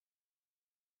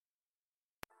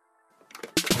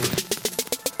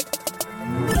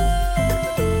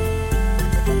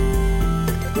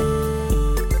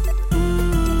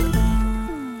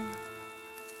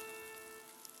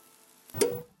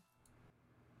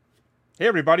Hey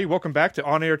everybody, welcome back to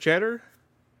On Air Chatter.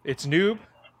 It's Noob.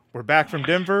 We're back from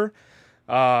Denver.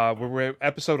 We're at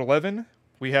episode 11.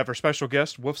 We have our special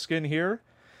guest, Wolfskin, here.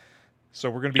 So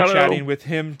we're going to be chatting with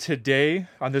him today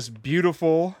on this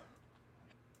beautiful,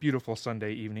 beautiful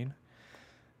Sunday evening.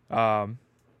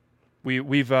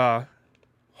 We've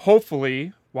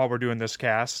hopefully, while we're doing this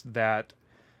cast, that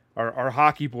our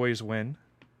hockey boys win.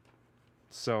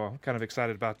 So I'm kind of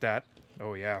excited about that.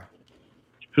 Oh, yeah.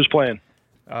 Who's playing?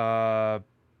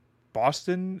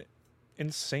 Boston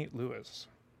and St. Louis.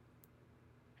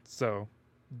 So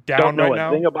down right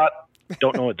now.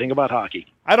 Don't know a thing about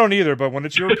hockey. I don't either. But when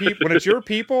it's your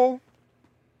people,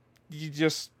 you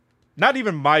just not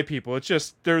even my people. It's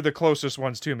just they're the closest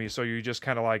ones to me. So you just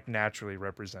kind of like naturally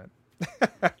represent.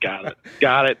 Got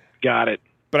it.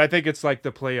 But I think it's like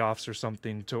the playoffs or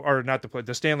something or not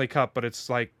the Stanley Cup. But it's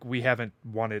like we haven't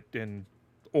won it in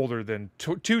older than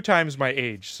two times my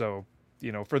age. So.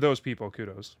 For those people,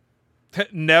 kudos.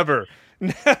 Never.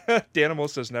 Danimal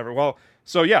says never. Well,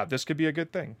 so yeah, this could be a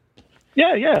good thing.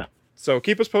 Yeah. So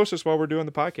keep us posted while we're doing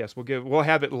the podcast. We'll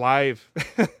have it live.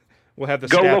 We'll have the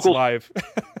stats live.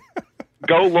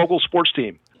 Go local sports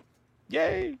team.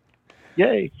 Yay.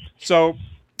 So,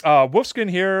 Wolfskin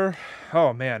here.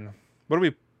 Oh man, what are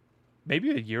we? Maybe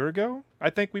a year ago.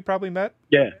 I think we probably met.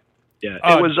 Yeah.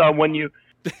 It was when you.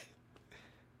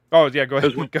 Oh yeah, go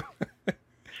ahead. Go.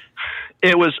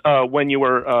 It was when you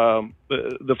were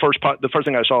the first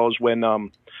thing I saw was when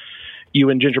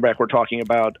you and Gingerback were talking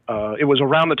about. It was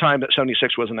around the time that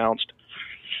 76 was announced,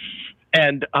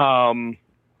 and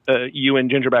you and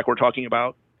Gingerback were talking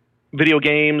about video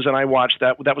games, and I watched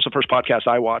that. That was the first podcast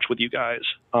I watched with you guys,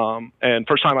 and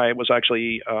first time I was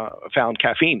actually found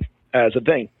caffeine as a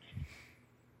thing.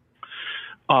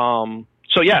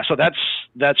 So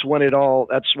that's when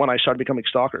that's when I started becoming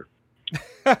stalker.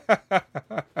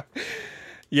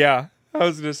 Yeah, I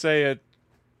was gonna say it.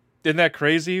 Isn't that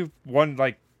crazy? One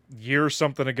year or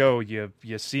something ago, you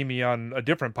see me on a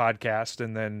different podcast,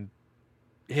 and then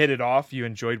hit it off. You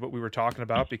enjoyed what we were talking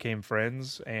about, became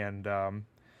friends, and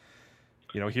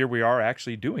here we are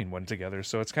actually doing one together.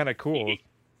 So it's kind of cool.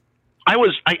 I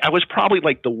was probably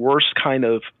like the worst kind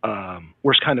of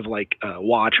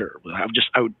watcher.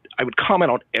 I would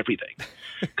comment on everything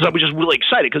because I was just really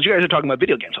excited because you guys are talking about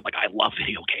video games. I'm like, I love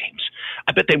video games.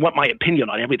 I bet they want my opinion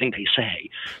on everything they say.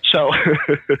 So,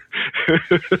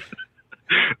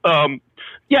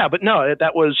 yeah, but no,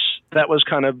 that was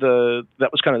kind of the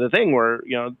thing where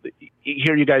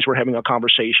here you guys were having a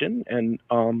conversation, and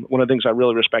one of the things I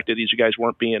really respected is you guys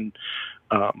weren't being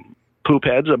poop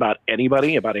heads about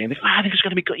anybody, about anything. I think it's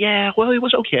going to be good. Yeah, well, it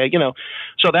was okay,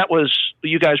 So that was,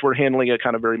 you guys were handling it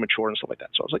kind of very mature and stuff like that.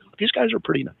 So I was like, these guys are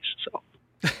pretty nice. So,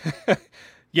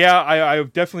 yeah, I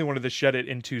definitely wanted to shed it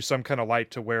into some kind of light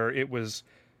to where it was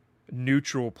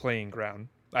neutral playing ground.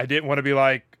 I didn't want to be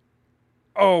like,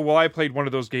 oh, well, I played one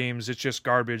of those games. It's just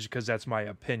garbage because that's my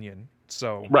opinion.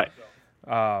 So, right.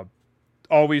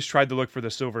 Always tried to look for the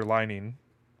silver lining.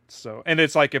 So, and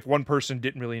it's like if one person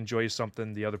didn't really enjoy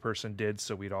something, the other person did.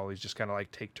 So we'd always just kind of like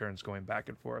take turns going back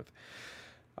and forth.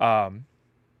 So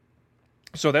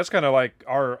that's kind of like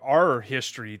our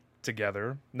history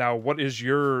together. Now, what is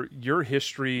your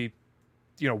history?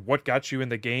 What got you in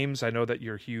the games? I know that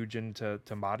you're huge into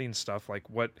modding stuff. Like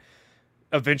what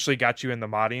eventually got you in the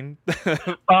modding?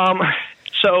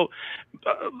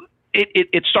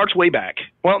 It starts way back.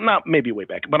 Well, not maybe way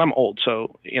back, but I'm old,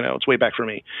 so it's way back for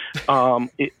me.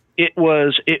 It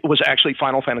was actually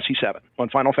Final Fantasy VII. When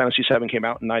Final Fantasy VII came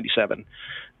out in '97,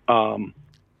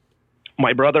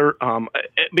 my brother.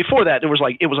 Before that, it was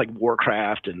like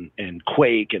Warcraft and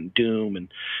Quake and Doom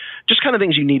and just kind of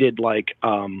things you needed.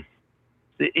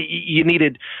 You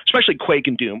needed, especially Quake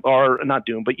and Doom, or not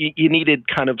Doom, but you needed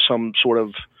kind of some sort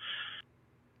of.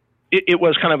 It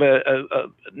was kind of a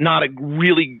not a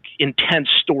really intense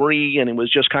story, and it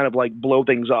was just kind of like blow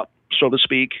things up, so to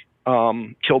speak.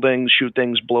 Kill things, shoot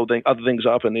things, blow other things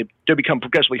up, and they become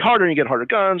progressively harder, and you get harder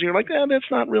guns, and you're like,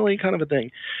 that's not really kind of a thing.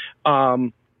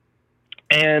 There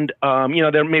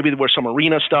were some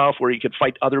arena stuff where you could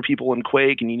fight other people in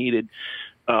Quake, and you needed,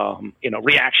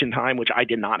 reaction time, which I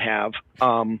did not have.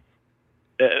 And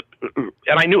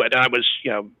I knew it, and I was,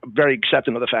 very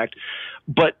accepting of the fact.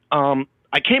 But I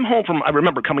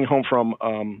remember coming home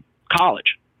from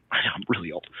college. I'm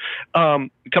really old.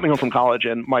 Coming home from college,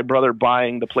 and my brother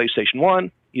buying the PlayStation 1.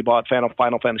 He bought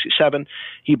Final Fantasy VII.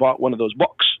 He bought one of those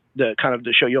books to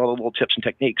show you all the little tips and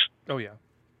techniques. Oh, yeah.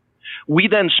 We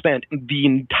then spent the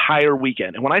entire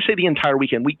weekend. And when I say the entire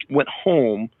weekend, we went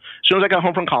home. As soon as I got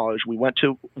home from college, we went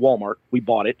to Walmart. We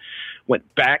bought it,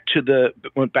 went back to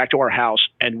our house,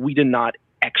 and we did not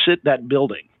exit that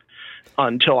building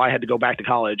until I had to go back to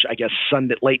college, I guess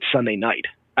late Sunday night.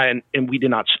 And we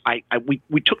did not,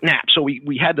 we took naps. So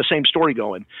we had the same story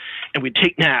going, and we'd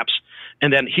take naps,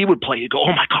 and then he would play. He'd go,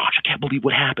 "Oh my gosh, I can't believe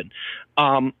what happened."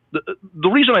 The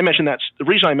reason I mentioned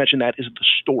that is the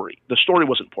story. The story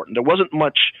was important. There wasn't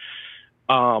much,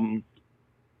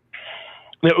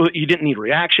 you didn't need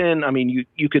reaction. I mean,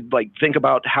 you could like think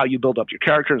about how you build up your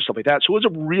character and stuff like that. So it was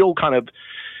a real kind of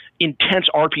intense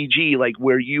RPG, like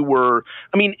where you were,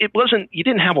 I mean, you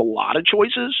didn't have a lot of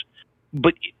choices,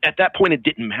 but at that point it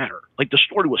didn't matter. Like the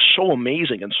story was so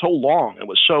amazing and so long. And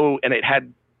it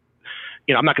had,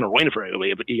 I'm not going to ruin it for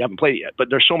anybody, but you haven't played it yet,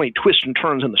 but there's so many twists and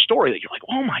turns in the story that you're like,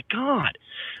 oh my God.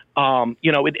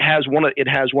 It has one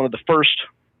of the first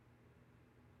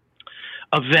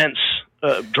events,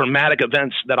 dramatic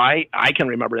events that I can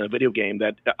remember in a video game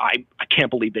that I can't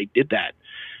believe they did that.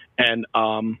 And,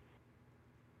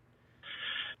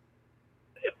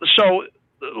 so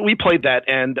we played that,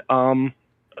 and so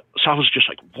I was just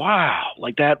like, wow,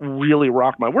 like that really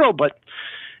rocked my world. But,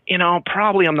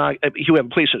 probably I'm not, you have a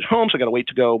place at home, so I got to wait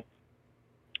to go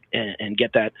and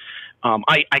get that.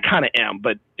 I kind of am,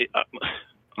 but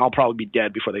I'll probably be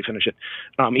dead before they finish it.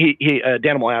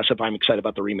 Danimal asked if I'm excited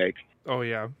about the remake. Oh,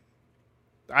 yeah.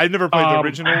 I never played the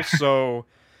original, so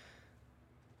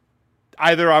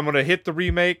either I'm going to hit the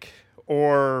remake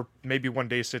or maybe one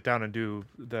day sit down and do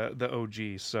the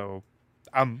OG. So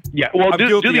I'm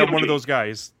guilty. I'm one of those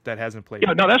guys that hasn't played.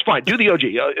 Yeah, no, that's fine. Do the OG.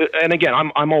 And again,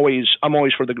 I'm always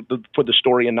for the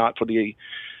story and not for the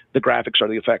graphics or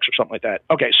the effects or something like that.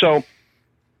 Okay, so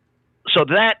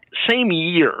that same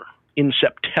year in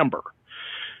September,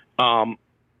 I'm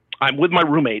with my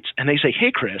roommates and they say,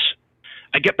 "Hey, Chris,"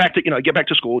 I get back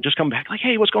to school, just come back like,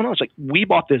 "Hey, what's going on?" It's like, we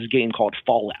bought this game called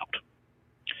Fallout.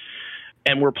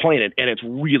 And we're playing it, and it's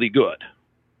really good.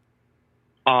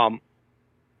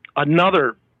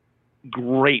 Another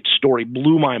great story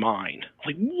blew my mind.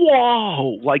 Like,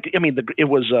 whoa! Like, I mean, it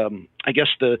was, I guess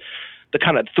the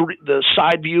kind of the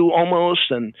side view almost,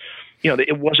 and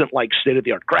it wasn't like state of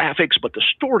the art graphics, but the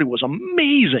story was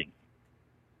amazing.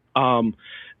 Then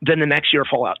the next year,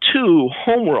 Fallout 2,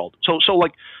 Homeworld. So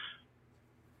like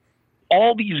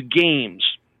all these games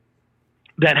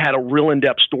that had a real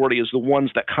in-depth story is the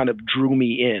ones that kind of drew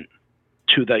me in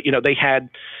to they had,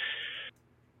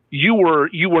 you were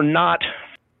not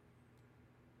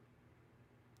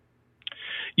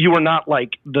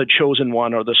like the chosen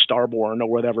one or the starborn or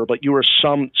whatever, but you were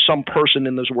some person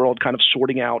in this world kind of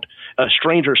sorting out, a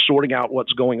stranger sorting out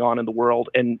what's going on in the world.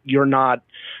 And you're not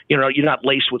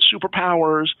laced with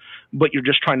superpowers, but you're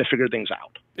just trying to figure things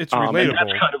out. It's relatable. And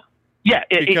that's kind of, yeah,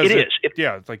 it is.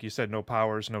 It's like you said, no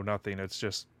powers, no nothing. It's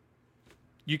just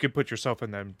you could put yourself in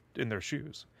their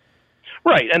shoes.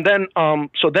 Right, and then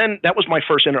then that was my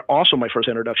first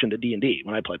introduction to D&D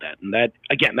when I played that. And that,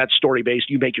 again, that's story based.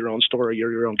 You make your own story.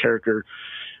 You're your own character.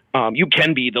 You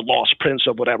can be the lost prince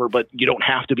of whatever, but you don't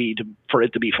have to be for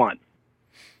it to be fun.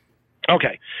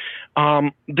 Okay,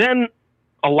 then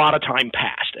a lot of time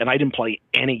passed, and I didn't play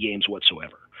any games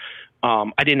whatsoever.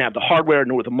 I didn't have the hardware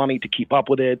nor the money to keep up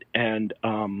with it. And so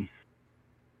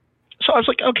I was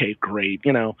like, okay, great.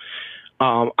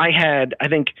 I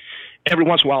think every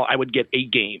once in a while I would get a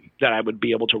game that I would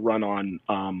be able to run on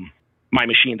my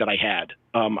machine that I had.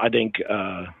 I think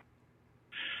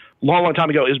long time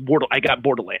ago I got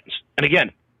Borderlands. And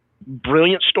again,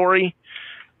 brilliant story.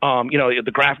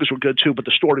 The graphics were good too, but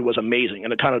the story was amazing,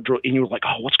 and it kind of drew. And you were like,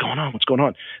 "Oh, what's going on? What's going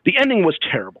on?" The ending was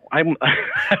terrible. I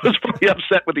was pretty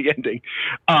upset with the ending,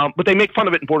 but they make fun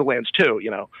of it in Borderlands too,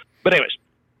 But anyways,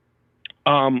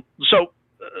 so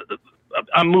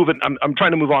I'm moving. I'm trying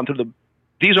to move on to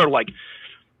these are like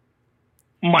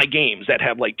my games that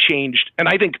have like changed, and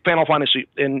I think Final Fantasy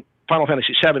VII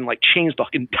like changed the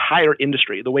entire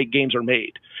industry, the way games are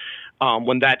made.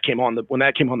 When that came on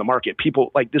the market,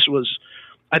 people like this was.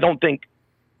 I don't think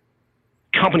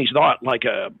companies thought like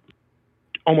a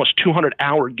almost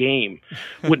 200-hour game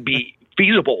would be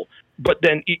feasible. But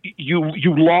then you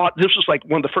lost. This was like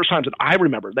one of the first times that I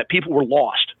remember that people were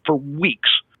lost for weeks.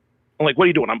 I'm like, what are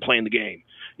you doing? I'm playing the game.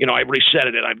 I reset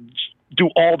it and I do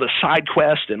all the side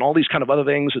quests and all these kind of other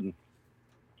things. And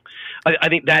I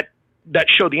think that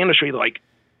showed the industry like,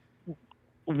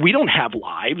 we don't have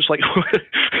lives. Like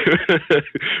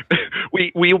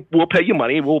we'll pay you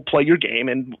money, we'll play your game,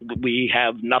 and we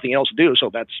have nothing else to do.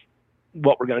 So that's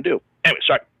what we're going to do. Anyway,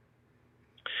 sorry.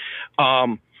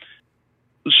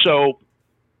 So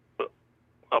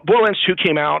Borderlands 2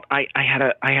 came out. I had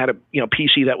a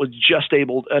PC that was just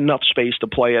enough space to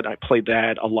play it. I played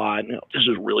that a lot. This is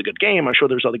a really good game. I'm sure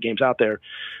there's other games out there.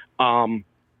 I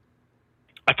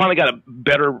finally got a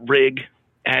better rig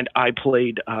and I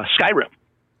played Skyrim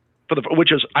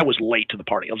I was late to the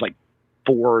party. I was like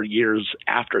 4 years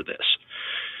after this.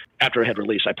 After it had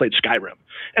released, I played Skyrim.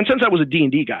 And since I was a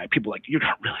D&D guy, people were like, you're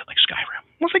not really like Skyrim.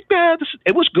 I was like, yeah,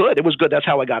 it was good. It was good. That's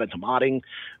how I got into modding,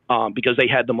 because they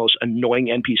had the most annoying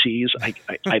NPCs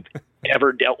I've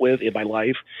ever dealt with in my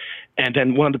life. And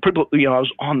then one of the people, I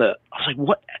was like,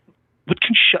 what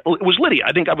can it was Lydia.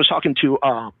 I think I was talking to,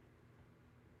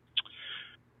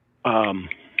 I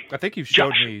think you've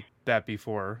showed me that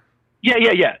before.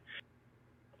 Yeah.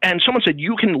 And someone said,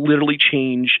 you can literally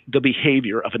change the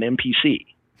behavior of an NPC.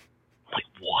 I'm like,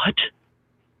 what?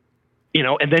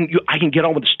 And then I can get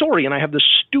on with the story, and I have this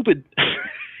stupid,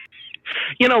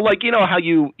 how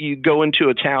you go into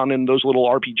a town in those little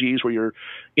RPGs where you're,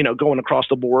 going across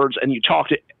the boards and you talk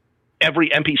to every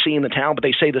NPC in the town, but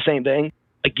they say the same thing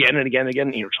again and again and again.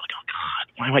 And you're just like, oh God,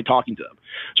 why am I talking to them?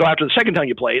 So after the second time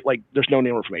you play it, like, there's no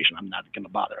new information. I'm not going to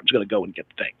bother. I'm just going to go and get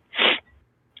the thing.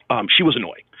 She was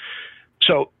annoying.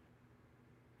 So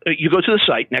you go to the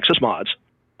site, Nexus Mods.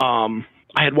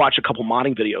 I had watched a couple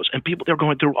modding videos, and they're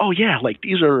going through, oh yeah, like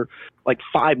these are like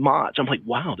 5 mods. I'm like,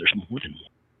 wow, there's more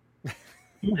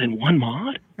than one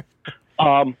mod.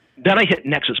 Then I hit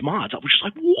Nexus Mods. I was just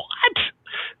like, what?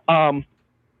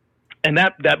 And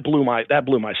that blew my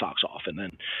socks off. And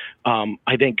then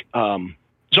I think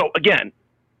so. Again,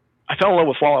 I fell in love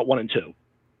with Fallout 1 and 2.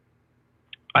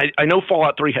 I know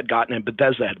Fallout 3 had gotten it,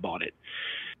 Bethesda had bought it,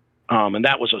 and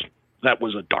that was a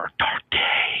dark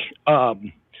day.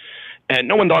 And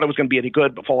no one thought it was going to be any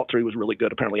good, but Fallout 3 was really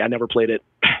good. Apparently, I never played it.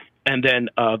 And then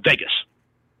Fallout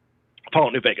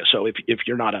New Vegas. So if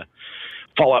you're not a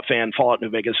Fallout fan, Fallout New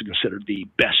Vegas is considered the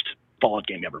best Fallout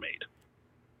game ever made.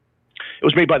 It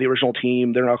was made by the original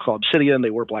team. They're now called Obsidian. They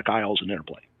were Black Isles and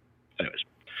Interplay. Anyways,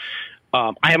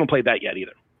 I haven't played that yet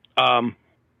either. Fallout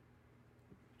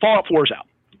 4 is out.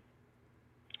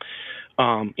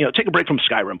 Take a break from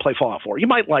Skyrim, play Fallout 4. You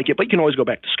might like it, but you can always go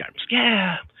back to Skyrim.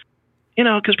 Yeah.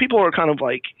 Because people are kind of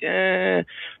like,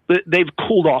 they've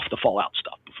cooled off the Fallout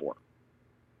stuff before.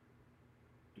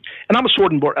 And I'm a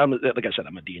sword and board, like I said,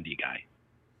 I'm a D&D guy.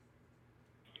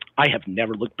 I have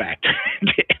never looked back to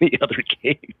any other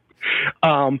game.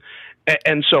 And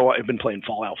so I've been playing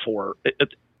Fallout 4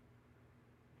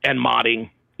 and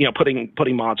modding,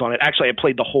 putting mods on it. Actually, I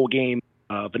played the whole game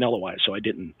vanilla-wise, so I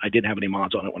didn't have any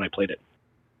mods on it when I played it.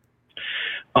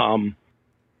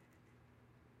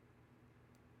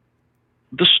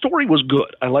 The story was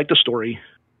good. I liked the story,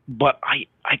 but I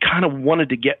kind of wanted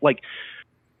to get, like,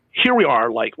 here we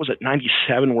are, like, was it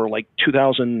 97? We're like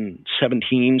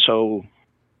 2017, so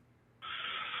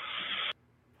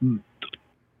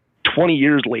 20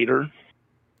 years later,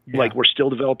 like, we're still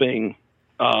developing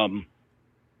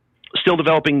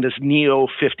this neo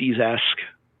 50s-esque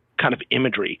kind of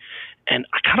imagery. And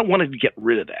I kind of wanted to get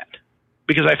rid of that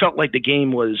because I felt like the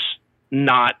game was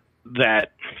not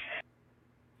that,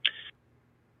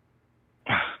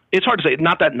 it's hard to say,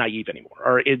 not that naive anymore,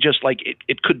 or it just like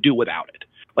it could do without it.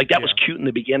 Like that was cute in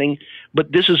the beginning,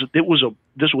 but this was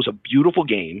a beautiful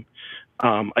game.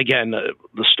 Again,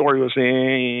 the story was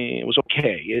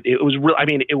okay. It was real. I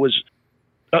mean, it was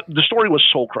the story was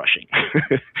soul crushing,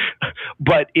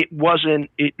 but it wasn't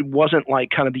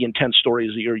like kind of the intense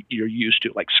stories that you're used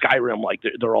to, like Skyrim. Like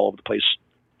they're all over the place.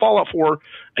 Fallout 4,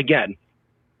 again,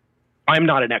 I'm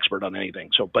not an expert on anything.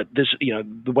 So, but this,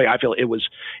 the way I feel, it was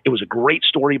a great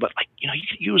story, but like, you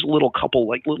could use a couple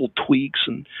little tweaks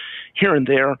and here and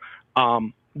there.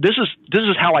 This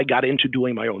is how I got into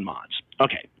doing my own mods.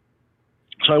 Okay.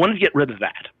 So I wanted to get rid of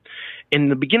that. In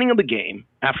the beginning of the game,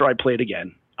 after I played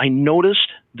again, I noticed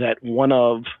that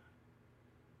and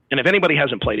if anybody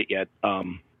hasn't played it yet,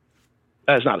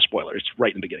 that's not a spoiler. It's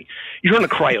right in the beginning. You're in a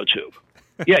cryotube.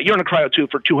 Yeah, you're in a cryotube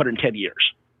for 210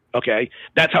 years. Okay,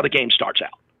 that's how the game starts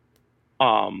out.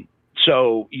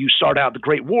 So you start out the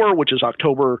Great War, which is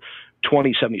October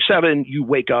 2077. You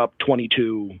wake up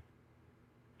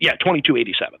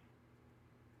 2287.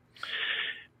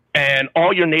 And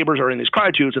all your neighbors are in these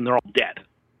cryotubes, and they're all dead.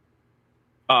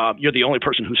 You're the only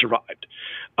person who survived.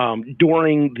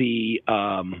 During the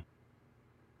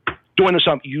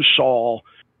sump, you saw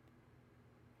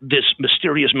this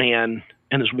mysterious man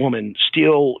and this woman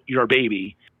steal your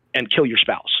baby and kill your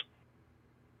spouse.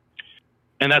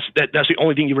 And that's the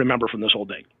only thing you remember from this whole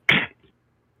thing.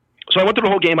 So I went through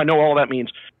the whole game. I know all that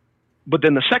means. But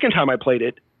then the second time I played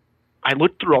it, I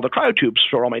looked through all the cryotubes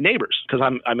for all my neighbors because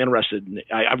I'm interested.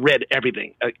 I've read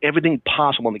everything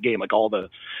possible in the game, like all the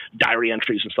diary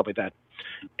entries and stuff like that.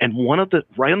 And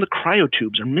right on the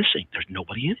cryotubes are missing. There's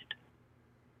nobody in it.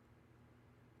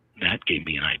 That gave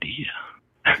me an idea.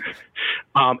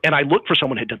 And I looked for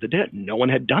someone who had done the did. No one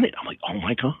had done it. I'm like, oh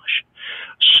my gosh.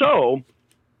 So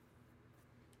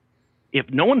if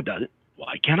no one does it,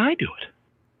 why can't I do it?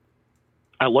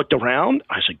 I looked around.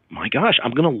 I was like, my gosh,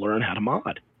 I'm going to learn how to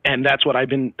mod. And that's what I've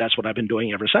been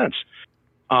doing ever since.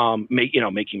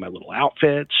 Making my little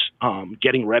outfits,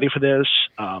 getting ready for this,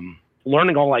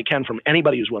 learning all I can from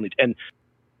anybody who's willing to. And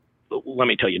let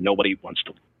me tell you, nobody wants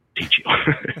to teach you.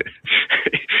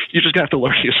 You just have to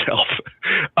learn yourself.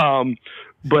 The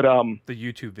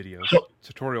YouTube videos,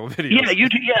 tutorial videos. Yeah,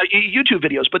 YouTube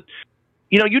videos. But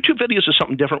YouTube videos is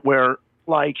something different where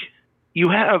like you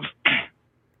have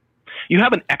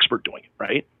an expert doing it,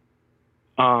 right?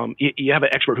 You have an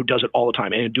expert who does it all the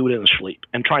time and do it in his sleep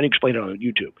and trying to explain it on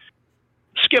YouTube.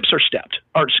 Skips are stepped.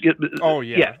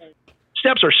 Yeah.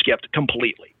 Steps are skipped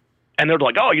completely. And they're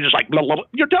like, oh, you're just like, blah, blah, blah.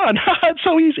 You're done. It's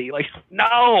so easy. Like,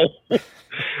 no.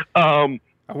 I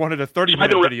wanted a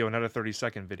 30-minute video, not a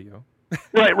 30-second video.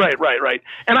 Right.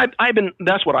 And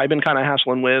that's what I've been kind of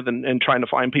hassling with and trying to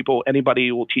find people, anybody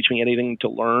who will teach me anything to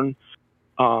learn.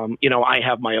 I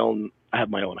have my own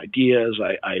ideas.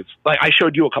 I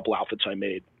showed you a couple outfits I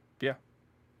made. Yeah.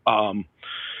 I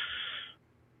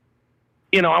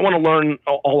want to learn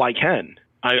all I can.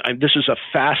 This is a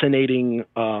fascinating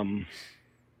kind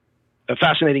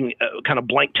of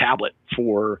blank tablet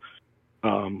for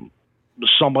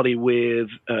somebody with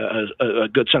a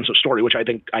good sense of story, which I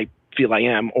feel I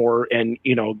am. I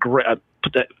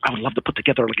would love to put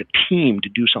together like a team to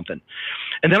do something.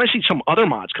 And then I see some other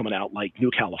mods coming out, like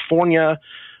New California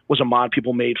was a mod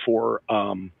people made for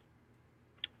Fallout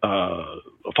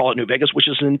New Vegas, which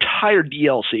is an entire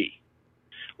DLC.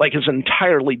 Like it's an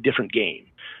entirely different game.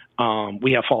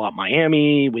 We have Fallout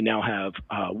Miami. We now have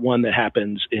one that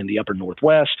happens in the upper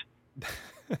Northwest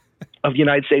of the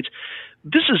United States.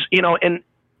 This is, and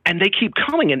they keep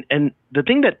coming. And the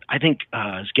thing that I think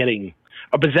is getting,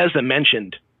 Bethesda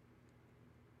mentioned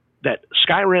that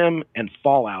Skyrim and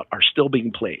Fallout are still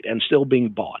being played and still being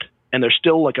bought. And they're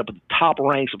still like up at the top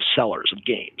ranks of sellers of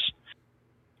games.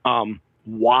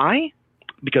 Why?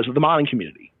 Because of the modding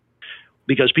community.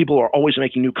 Because people are always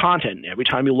making new content. And every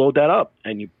time you load that up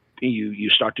and you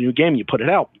start the new game, you put it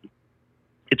out,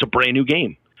 it's a brand new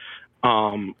game.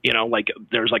 Like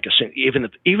there's like even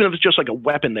if it's just like a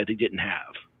weapon that they didn't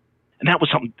have. And that was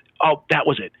something. Oh, that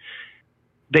was it.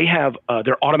 They have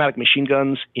their automatic machine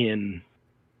guns in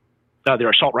their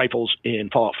assault rifles in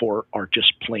Fallout 4 are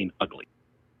just plain ugly.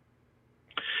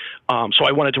 So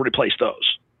I wanted to replace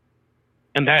those.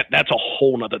 And that's a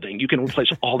whole nother thing. You can replace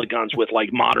all the guns with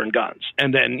like modern guns.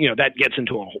 And then, that gets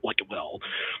into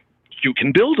you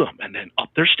can build them and then up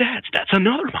their stats. That's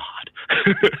another mod.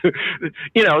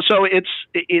 So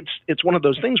it's one of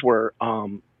those things where,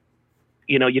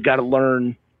 you got to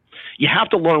learn, you have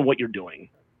to learn what you're doing.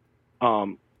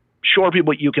 Sure,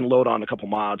 people, you can load on a couple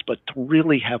mods, but to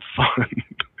really have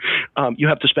fun, you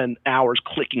have to spend hours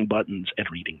clicking buttons and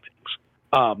reading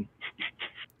things.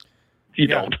 You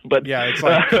don't, but yeah, it's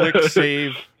like click,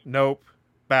 save, nope,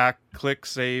 back, click,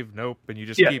 save, nope, and you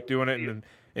just keep doing it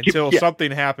until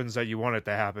something happens that you want it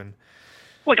to happen.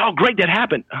 Like, oh, great, that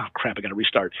happened. Oh, crap, I got to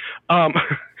restart.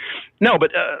 No,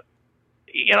 but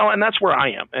and that's where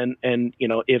I am, and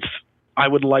if I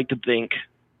would like to think,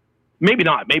 maybe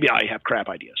not, maybe I have crap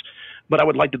ideas, but I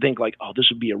would like to think like, oh, this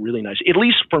would be a really nice, at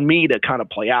least for me to kind of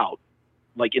play out,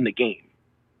 like in the game.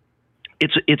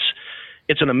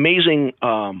 It's an amazing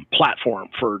platform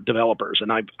for developers,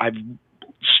 and I've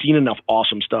seen enough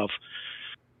awesome stuff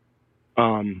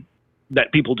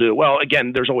that people do. Well,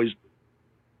 again, there's always,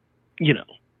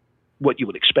 what you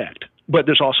would expect, but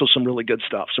there's also some really good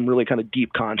stuff, some really kind of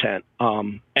deep content,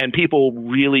 and people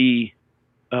really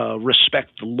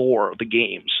respect the lore of the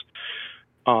games.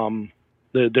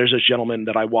 There's this gentleman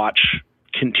that I watch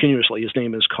continuously. His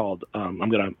name is called, I'm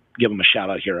going to give him a shout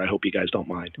out here. I hope you guys don't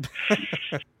mind.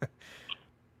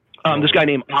 This guy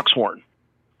named Oxhorn.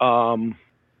 All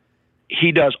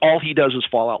he does is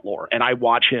Fallout lore, and I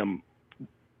watch him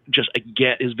just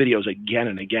his videos again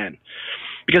and again,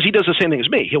 because he does the same thing as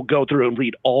me. He'll go through and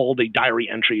read all the diary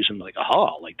entries and like,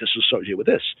 aha, like this is associated with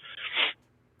this,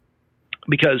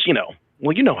 because you know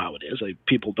how it is. Like,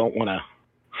 people don't want to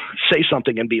say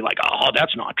something and be like, oh,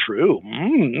 that's not true.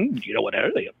 What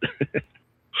are they?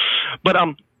 But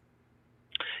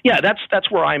yeah,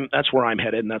 that's where I'm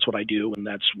headed, and that's what I do, and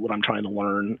that's what I'm trying to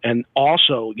learn. And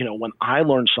also, when I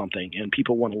learn something and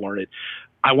people want to learn it,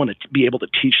 I want to be able to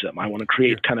teach them. I want to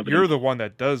create kind of. You're the one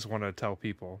that does want to tell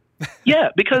people. Yeah,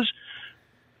 because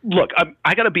look,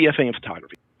 I got a BFA in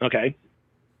photography, okay,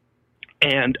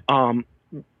 and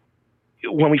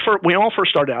when we all first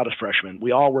started out as freshmen,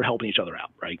 we all were helping each other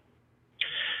out, right?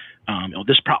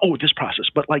 this process.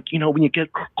 But like, when you get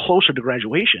closer to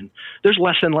graduation, there's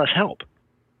less and less help.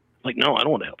 Like, no, I don't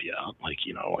want to help you out. Like,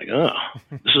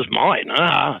 this is mine.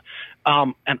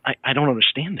 And I don't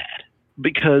understand that,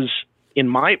 because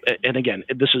and again,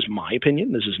 this is my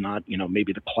opinion. This is not,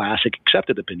 maybe the classic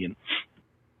accepted opinion,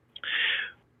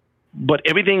 but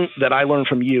everything that I learned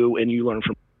from you and you learn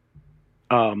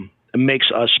from,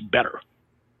 makes us better,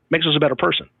 makes us a better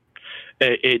person.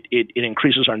 It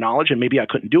increases our knowledge, and maybe I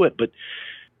couldn't do it, but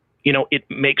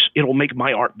it'll make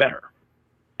my art better.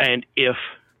 And if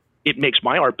it makes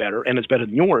my art better and it's better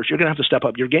than yours, you're going to have to step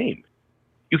up your game.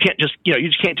 You can't just, you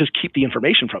just can't just keep the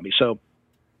information from me. So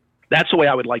that's the way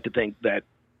I would like to think that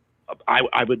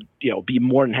I would, be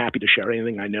more than happy to share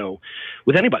anything I know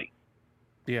with anybody.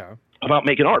 Yeah. About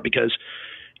making art, because,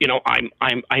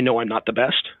 I know I'm not the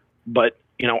best, but,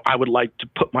 I would like to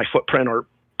put my footprint or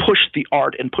push the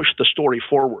art and push the story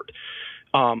forward,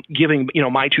 giving,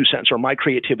 my 2 cents or my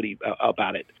creativity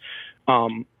about it.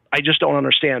 I just don't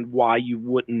understand why you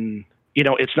wouldn't,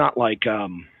 it's not like, I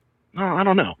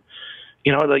don't know.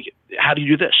 Like, how do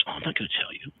you do this? Oh, I'm not going to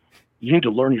tell you. You need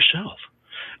to learn yourself.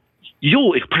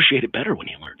 You'll appreciate it better when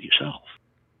you learn it yourself.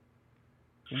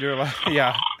 You're like,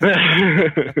 yeah.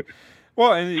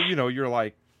 Well, and you're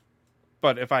like,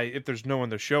 but if there's no one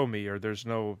to show me, or there's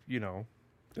no,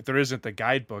 if there isn't the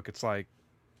guidebook, it's like,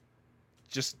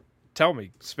 just tell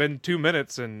me, spend 2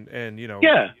 minutes and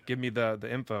give me the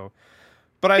info.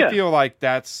 But I feel like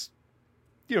that's,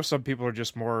 some people are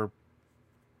just more,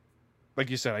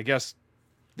 like you said, I guess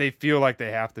they feel like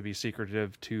they have to be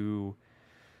secretive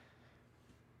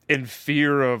in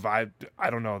fear of, I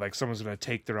don't know, like someone's going to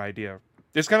take their idea.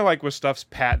 It's kind of like with stuff's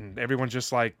patent. Everyone's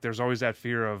just like, there's always that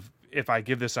fear of, if I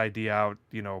give this idea out,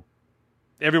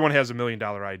 everyone has $1 million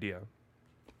idea.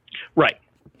 Right.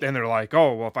 And they're like,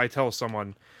 oh, well, if I tell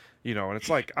someone, and it's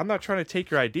like, I'm not trying to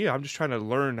take your idea. I'm just trying to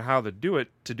learn how to do it,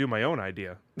 to do my own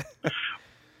idea.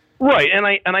 Right.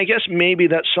 And I guess maybe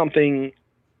that's something,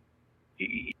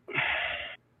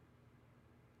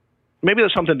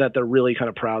 that they're really kind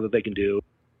of proud that they can do.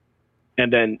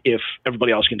 And then if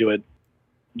everybody else can do it,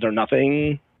 they're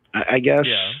nothing, I guess.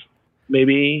 Yeah.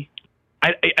 Maybe.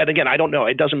 And again, I don't know.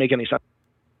 It doesn't make any sense.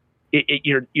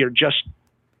 You're just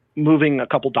moving a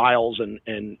couple dials and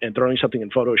throwing something in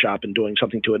Photoshop and doing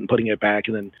something to it and putting it back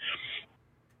and then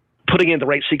putting in the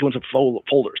right sequence of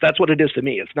folders. That's what it is to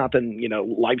me. It's nothing,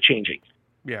 life changing.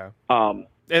 Yeah. And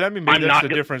I mean, maybe that's the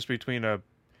difference between a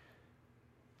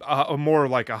more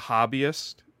like a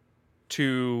hobbyist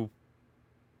to,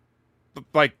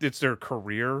 like, it's their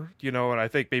career, and I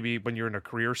think maybe when you're in a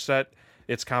career set,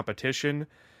 it's competition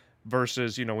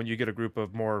versus, when you get a group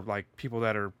of more like people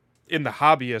that are in the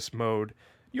hobbyist mode,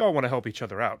 you all want to help each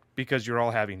other out because you're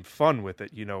all having fun with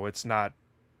it. It's not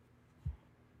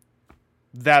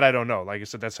that, I don't know. Like I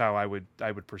said, that's how I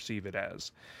would perceive it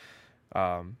as.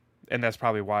 And that's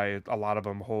probably why a lot of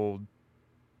them hold,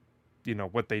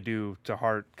 what they do to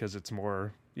heart, because it's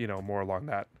more, more along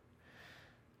that.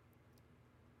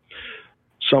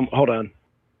 Hold on.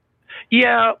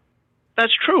 Yeah,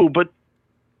 that's true, but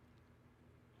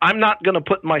I'm not going to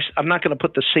put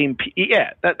the same.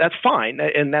 Yeah, that's fine,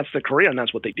 and that's the career, and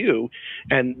that's what they do,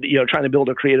 and trying to build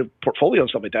a creative portfolio and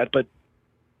stuff like that. But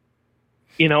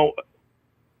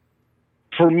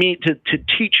for me to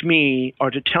teach me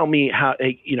or to tell me how,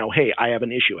 hey, I have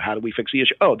an issue. How do we fix the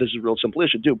issue? Oh, this is a real simple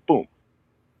issue. Do boom.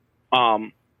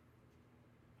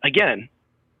 Again,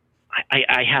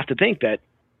 I have to think that,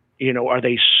 are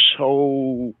they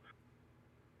so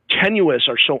tenuous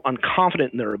or so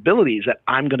unconfident in their abilities that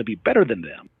I'm going to be better than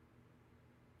them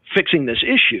fixing this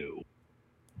issue,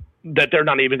 that they're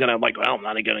not even going to, like, well, I'm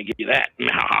not going to give you that.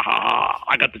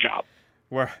 I got the job.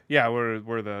 We're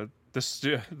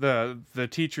the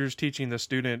teacher's teaching the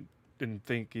student and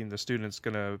thinking the student's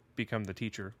going to become the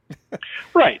teacher.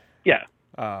 Right. Yeah.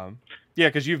 Yeah,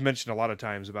 because you've mentioned a lot of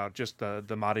times about just the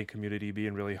modding community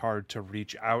being really hard to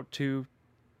reach out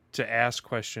to ask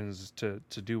questions, to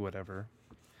do whatever.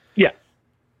 Yeah,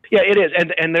 it is,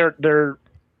 and they're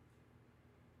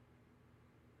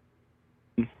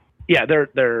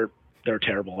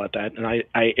terrible at that, and I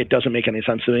it doesn't make any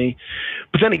sense to me.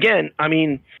 But then again, I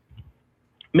mean,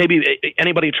 maybe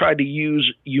anybody tried to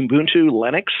use Ubuntu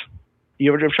Linux?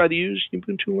 You ever tried to use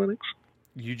Ubuntu Linux?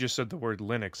 You just said the word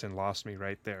Linux and lost me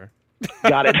right there.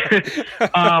 Got it.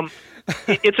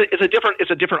 It's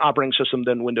a different operating system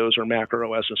than Windows or Mac or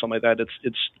OS or something like that.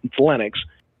 It's Linux,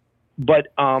 but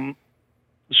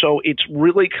so it's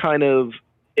really kind of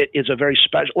it's a very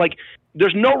special. Like,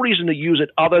 there's no reason to use it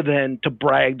other than to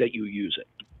brag that you use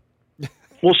it.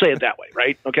 We'll say it that way,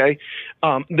 right? Okay.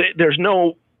 There's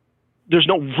no there's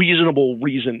no reasonable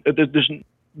reason.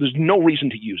 There's no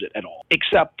reason to use it at all,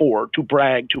 except for to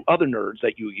brag to other nerds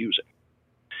that you use it.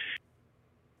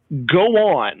 Go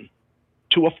on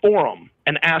to a forum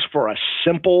and ask for a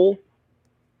simple.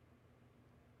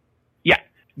 Yeah,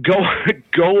 go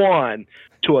on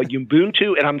to a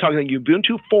Ubuntu, and I'm talking a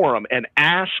Ubuntu forum, and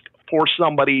ask for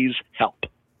somebody's help.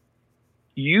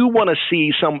 You want to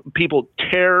see some people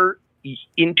tear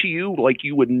into you like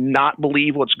you would not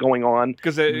believe what's going on.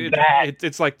 Because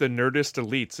it's like the Nerdist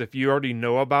elites. If you already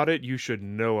know about it, you should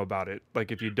know about it.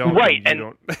 Like if you don't, right? You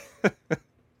don't.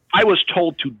 I was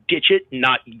told to ditch it,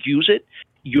 not use it.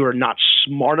 You're not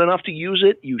smart enough to use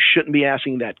it. You shouldn't be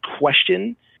asking that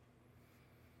question.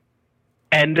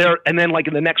 And then like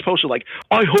in the next post, like,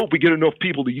 I hope we get enough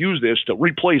people to use this to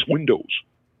replace Windows.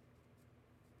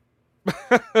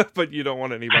 But you don't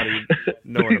want anybody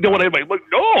knowing. You don't want anybody like,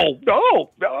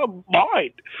 no,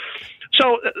 mine.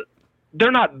 So they're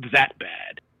not that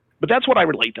bad, but that's what I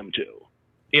relate them to.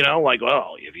 You know, like,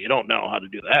 well, if you don't know how to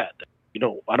do that,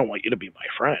 I don't want you to be my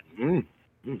friend.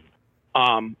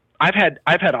 I've had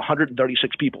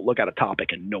 136 people look at a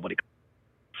topic and nobody.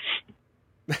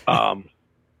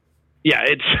 Yeah,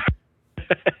 it's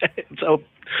so.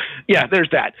 Yeah, there's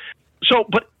that. So,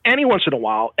 but every once in a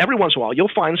while,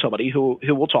 you'll find somebody who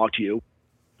will talk to you,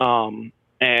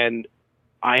 and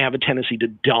I have a tendency to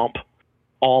dump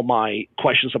all my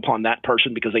questions upon that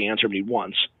person because they answered me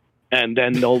once, and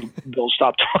then they'll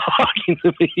stop talking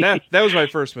to me. That was my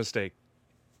first mistake.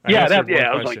 I was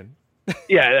like,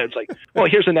 it's like, well,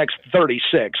 here's the next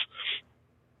 36.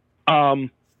 So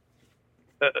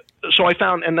I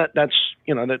found, and that's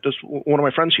one of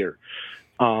my friends here.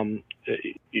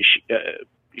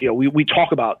 We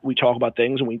talk about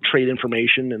things, and we trade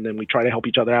information, and then we try to help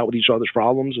each other out with each other's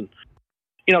problems, and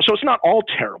so it's not all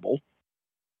terrible,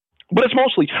 but it's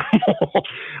mostly terrible.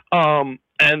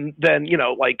 And then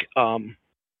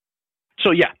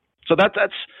so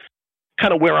that's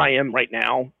kind of where I am right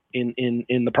now in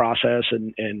the process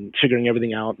and figuring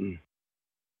everything out, and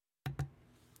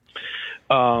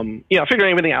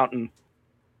figuring everything out and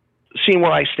seeing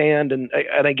where I stand, and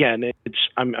again,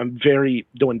 I'm doing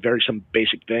some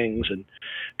basic things and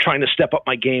trying to step up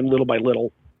my game little by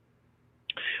little.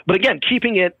 But again,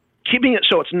 keeping it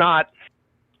so it's not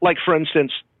like, for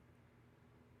instance,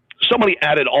 somebody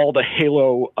added all the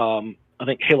Halo, I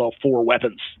think Halo 4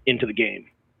 weapons into the game,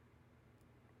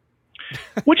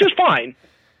 which is fine.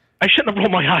 I shouldn't have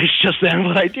rolled my eyes just then,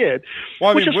 but I did. Well,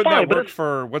 I mean, wouldn't that work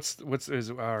for what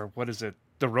is it?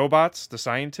 The robots, the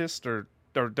scientists, or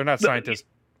they're not scientists?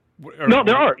 No,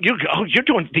 there are. You're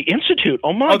doing the Institute.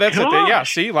 Oh my! Oh, that's gosh. it. Yeah,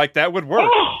 see, like that would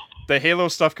work. Oh. The Halo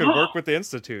stuff could work with the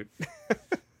Institute.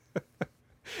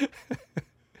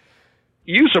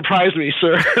 You surprised me,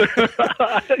 sir.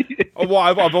 Well,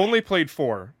 I've only played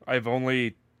 4. That's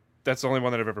the only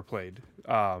one that I've ever played.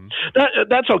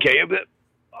 That's okay.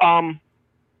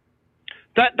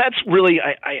 That's really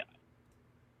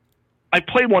I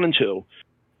played 1 and 2.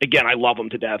 Again, I love them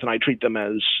to death, and I treat them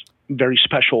as very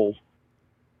special.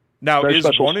 Now, is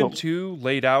 1 and 2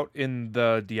 laid out in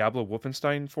the Diablo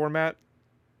Wolfenstein format,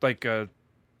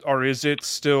 or is it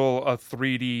still a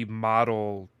 3D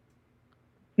model?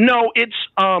 No, it's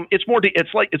more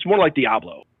like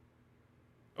Diablo.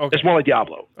 Okay. It's more like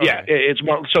Diablo. Okay. Yeah, it's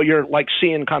more. So you're like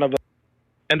seeing kind of,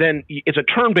 and then it's a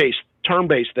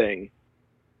turn-based thing.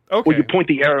 Okay. Where you point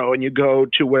the arrow and you go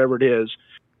to wherever it is,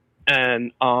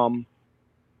 and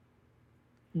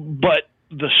but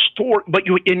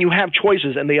you have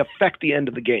choices, and they affect the end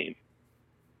of the game.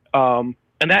 And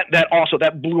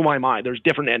that blew my mind. There's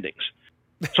different endings.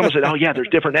 Someone said, "Oh yeah, there's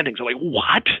different endings." I'm like,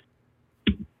 "What?"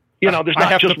 There's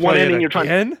not just one ending. You're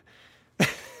trying.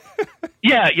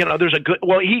 Yeah, there's a good.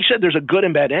 Well, he said there's a good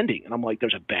and bad ending, and I'm like,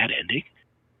 "There's a bad ending."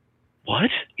 What?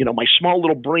 My small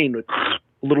little brain, a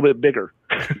little bit bigger.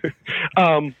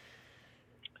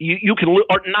 You can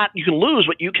or not. You can lose,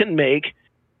 but you can make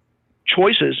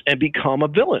choices and become a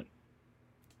villain.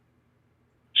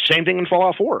 Same thing in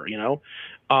Fallout 4,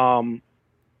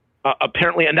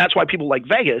 apparently, and that's why people like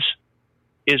Vegas,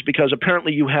 is because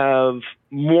apparently you have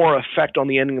more effect on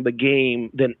the ending of the game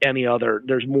than any other.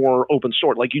 There's more open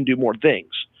story, like you can do more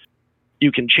things.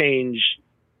 You can change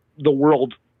the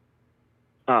world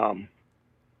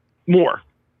more.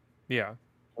 Yeah.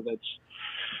 So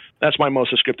that's my most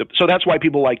descriptive. So that's why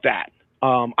people like that.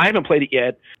 I haven't played it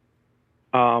yet.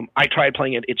 I tried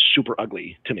playing it. It's super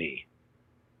ugly to me.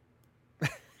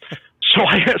 So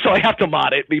I have to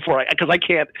mod it because I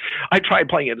can't. I tried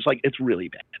playing it. It's really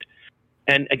bad.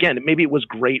 And again, maybe it was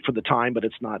great for the time, but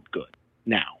it's not good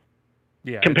now.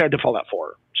 Yeah. Compared to Fallout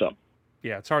 4. So.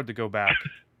 Yeah, it's hard to go back.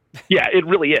 Yeah, it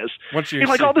really is. Once you're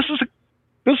like, oh, this is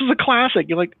This is a classic.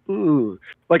 You're like, ooh.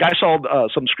 Like I saw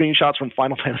some screenshots from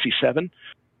Final Fantasy VII. I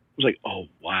was like, oh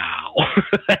wow,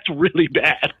 that's really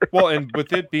bad. Well, and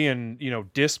with it being,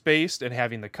 disc based and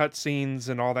having the cutscenes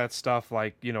and all that stuff,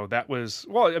 like, that was,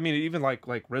 well, I mean, even like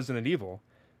Resident Evil,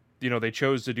 they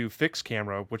chose to do fixed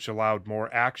camera, which allowed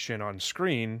more action on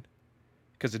screen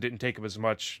because it didn't take up as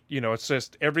much. It's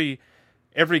just every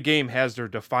game has their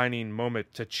defining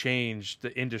moment to change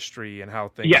the industry and how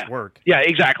things work. Yeah,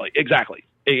 exactly.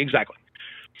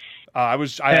 I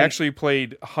actually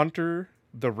played Hunter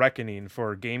the Reckoning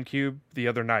for GameCube the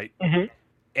other night. Mm-hmm.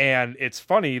 And it's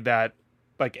funny that,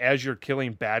 like, as you're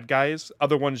killing bad guys,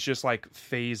 other ones just, like,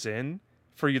 phase in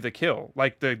for you to kill.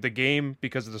 Like, the game,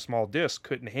 because of the small disc,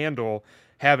 couldn't handle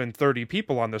having 30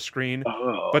 people on the screen.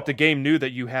 Oh. But the game knew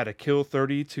that you had to kill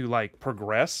 30 to, like,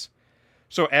 progress.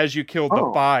 So as you killed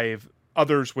the 5,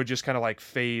 others would just kind of, like,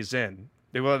 phase in.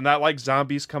 They were not like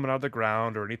zombies coming out of the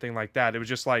ground or anything like that. It was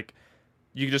just like,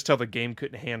 you could just tell the game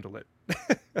couldn't handle it.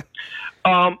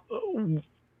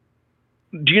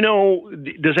 Do you know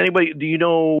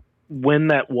when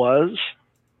that was?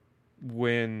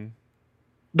 When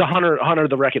the Hunter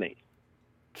the Reckoning.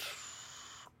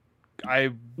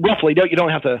 Roughly, you don't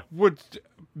have to.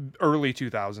 Early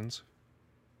 2000s.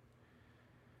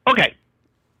 Okay.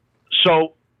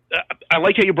 So I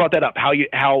like how you brought that up, how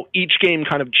each game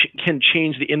kind of can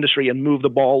change the industry and move the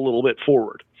ball a little bit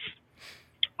forward.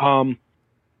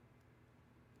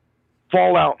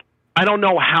 Fallout, I don't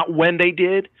know when they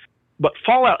did, but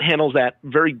Fallout handles that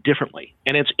very differently,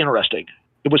 and it's interesting.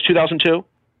 It was 2002?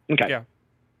 Okay. Yeah.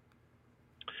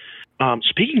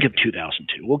 Speaking of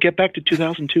 2002, we'll get back to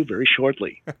 2002 very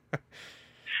shortly.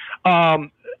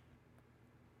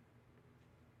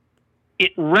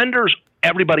 It renders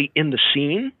everybody in the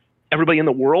scene, everybody in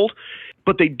the world,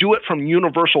 but they do it from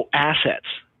universal assets.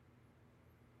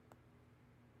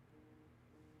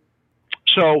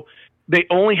 So they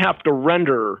only have to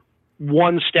render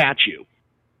one statue,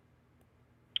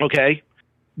 okay?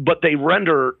 But they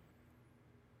render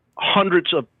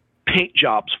hundreds of paint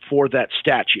jobs for that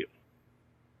statue.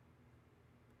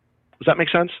 Does that make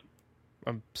sense?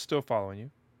 I'm still following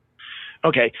you.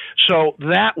 Okay, so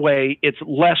that way it's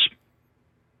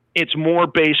more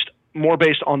based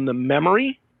on the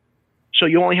memory. So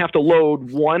you only have to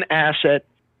load one asset,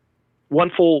 one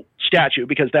full statue,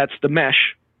 because that's the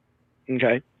mesh.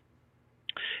 Okay.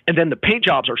 And then the paint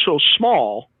jobs are so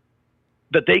small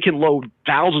that they can load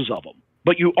thousands of them,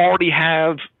 but you already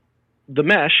have the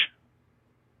mesh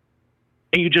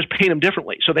and you just paint them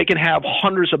differently. So they can have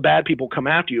hundreds of bad people come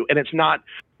after you, and it's not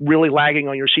really lagging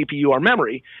on your CPU or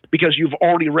memory because you've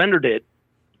already rendered it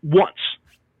once.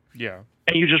 Yeah.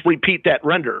 And you just repeat that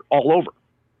render all over.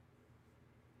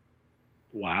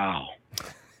 Wow.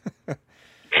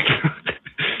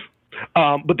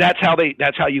 But that's how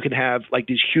you can have like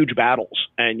these huge battles,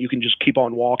 and you can just keep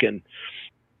on walking.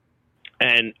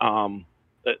 And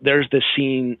there's this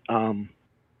scene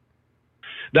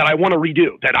that I want to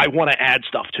redo, that I want to add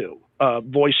stuff to,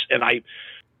 voice, and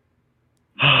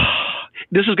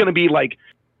this is going to be like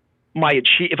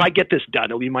if I get this done,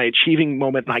 it'll be my achieving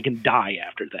moment, and I can die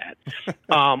after that.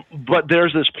 But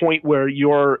there's this point where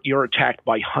you're attacked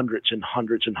by hundreds and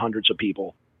hundreds and hundreds of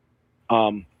people.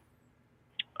 I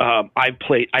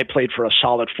played for a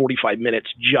solid 45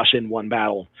 minutes just in one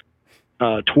battle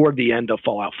toward the end of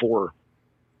Fallout 4.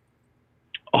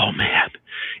 Oh man,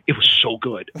 it was so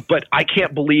good. But I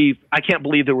can't believe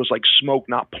there was like smoke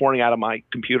not pouring out of my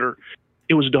computer.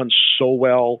 It was done so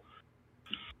well.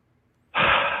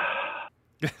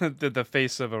 The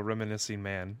face of a reminiscing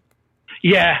man.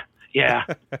 Yeah. But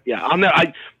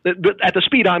at the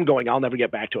speed I'm going, I'll never get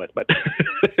back to it. But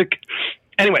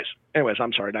anyways,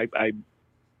 I'm sorry.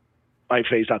 I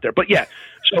phased out there, but yeah.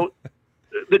 So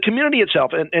the community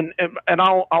itself, and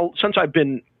I'll since I've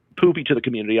been poopy to the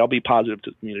community, I'll be positive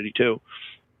to the community too.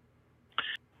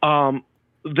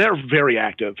 They're very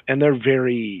active, and they're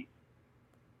very.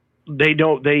 They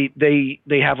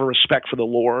have a respect for the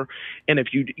lore, and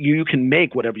if you can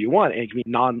make whatever you want, and it can be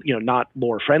not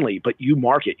lore friendly, but you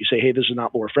mark it. You say, hey, this is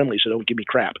not lore friendly, so don't give me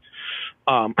crap.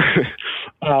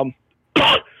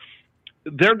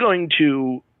 They're going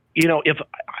to. If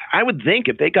I would think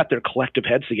if they got their collective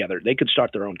heads together, they could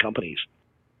start their own companies,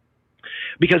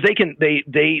 because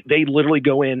they literally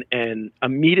go in and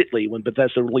immediately when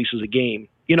Bethesda releases a game,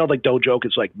 like Dojo,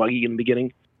 it's like buggy in the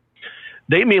beginning.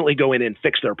 They immediately go in and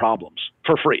fix their problems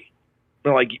for free.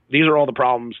 They're like, these are all the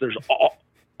problems. There's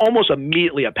almost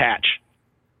immediately a patch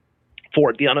for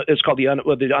it. It's called the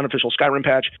unofficial Skyrim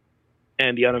patch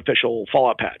and the unofficial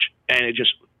Fallout patch, and it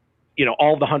just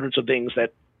all the hundreds of things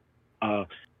that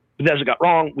Bethesda got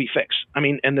wrong, we fix. I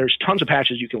mean, and there's tons of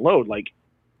patches you can load. Like,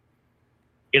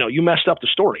 you messed up the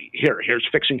story. Here's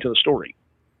fixing to the story.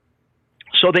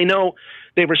 So they know,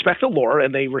 they respect the lore,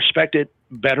 and they respect it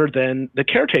better than the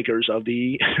caretakers of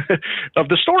the of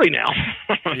the story now.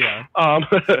 Yeah.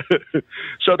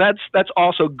 So that's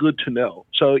also good to know.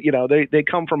 So they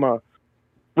come from a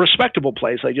respectable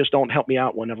place. They just don't help me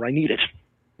out whenever I need it.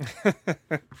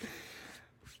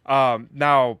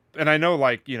 Now, and I know,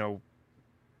 like, you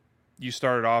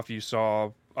started off, you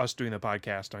saw us doing the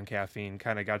podcast on caffeine,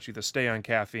 kind of got you to stay on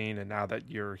caffeine, and now that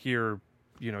you're here,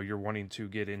 you're wanting to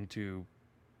get into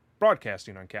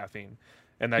broadcasting on caffeine,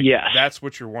 and that's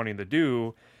what you're wanting to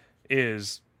do,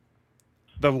 is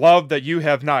the love that you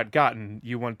have not gotten,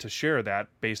 you want to share that,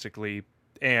 basically,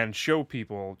 and show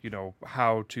people,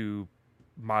 how to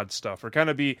mod stuff, or kind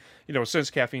of be, since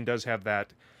caffeine does have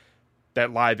that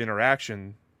live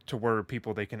interaction to where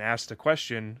they can ask the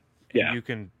question, and you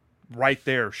can right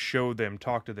there show them,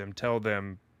 talk to them, tell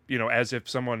them, as if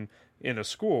someone in a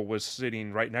school was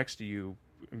sitting right next to you,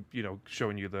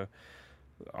 showing you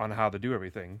on how to do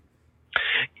everything.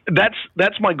 That's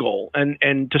my goal,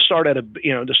 and to start at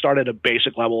a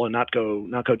basic level and not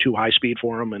go too high speed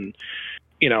for them, and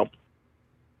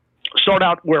start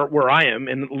out where I am,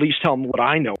 and at least tell them what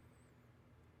I know.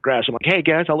 I'm like, hey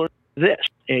guys, I learned this,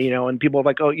 and people are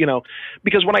like, oh,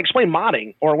 because when I explain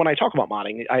modding, or when I talk about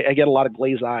modding, I get a lot of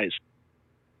glazed eyes,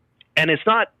 and it's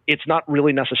not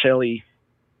really necessarily,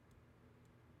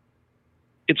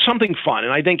 it's something fun.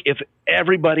 And I think if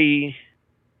everybody,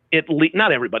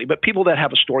 not everybody, but people that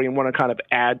have a story and want to kind of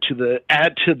add to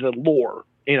the lore,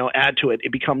 add to it,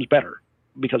 it becomes better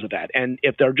because of that. And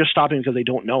if they're just stopping because they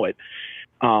don't know it,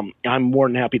 I'm more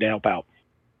than happy to help out,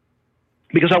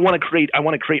 because I want to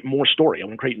create more story. I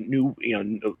want to create new,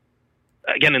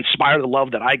 again, inspire the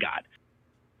love that I got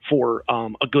for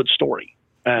a good story.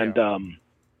 And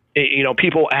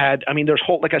people add. I mean, there's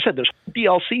like I said, there's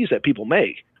DLCs that people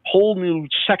make, whole new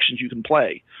sections you can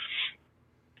play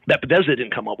that Bethesda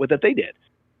didn't come up with, that they did.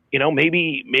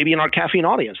 Maybe in our caffeine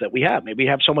audience that we have, maybe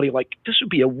have somebody like, this would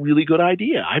be a really good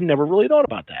idea. I've never really thought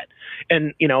about that.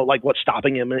 And like what's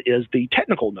stopping him is the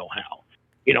technical know-how.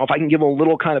 If I can give them a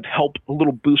little kind of help, a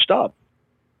little boost up,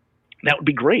 that would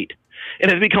be great.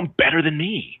 And if they become better than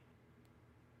me,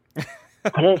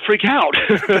 I won't freak out.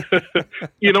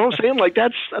 You know what I'm saying? Like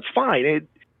that's fine.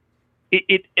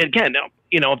 It again,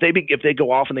 if they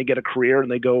go off and they get a career and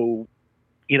they go,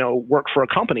 work for a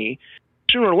company,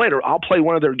 sooner or later I'll play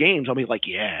one of their games. I'll be like,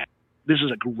 yeah, this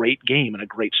is a great game and a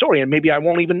great story, and maybe I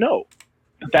won't even know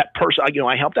that person.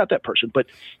 I helped out that person, but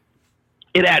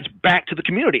it adds back to the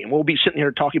community, and we'll be sitting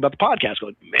here talking about the podcast,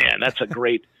 going, man, that's a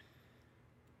great.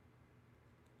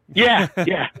 Yeah.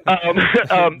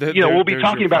 We'll be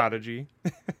talking about prodigy.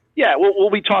 Yeah, we'll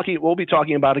be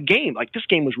talking about a game. Like, this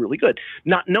game was really good,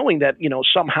 not knowing that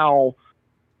somehow,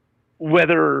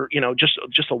 whether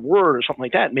just a word or something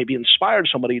like that maybe inspired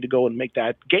somebody to go and make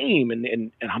that game,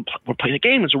 and we're playing a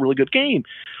game. It's a really good game,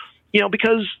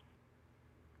 because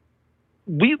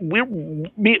we're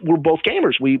both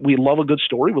gamers. We love a good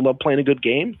story. We love playing a good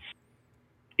game.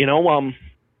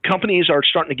 Companies are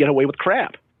starting to get away with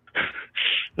crap.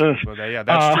 Well, yeah,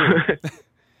 that's true.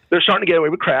 They're starting to get away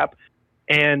with crap,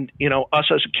 and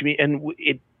us as a community,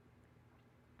 and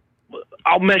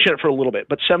I'll mention it for a little bit,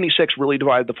 but 76 really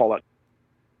divided the Fallout,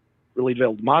 really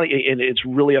divided money, and it's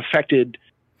really affected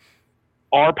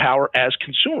our power as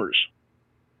consumers.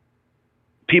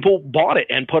 People bought it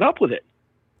and put up with it,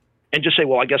 and just say,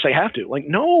 "Well, I guess I have to." Like,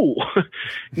 no,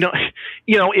 no,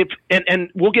 if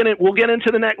and we'll get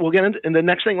into the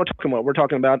next thing we're talking about. We're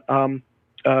talking about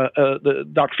the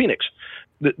Dr. Phoenix.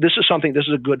 This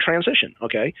is a good transition,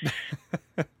 okay?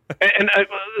 and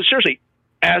seriously,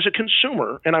 as a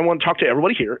consumer, and I want to talk to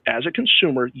everybody here, as a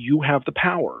consumer, you have the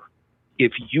power.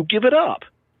 If you give it up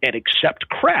and accept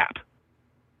crap,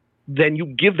 then you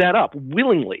give that up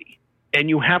willingly, and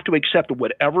you have to accept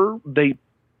whatever they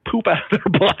poop out of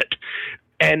their butt.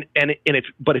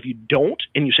 But if you don't,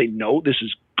 and you say, no, this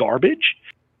is garbage,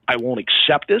 I won't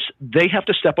accept this, they have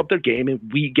to step up their game,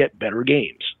 and we get better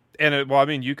games.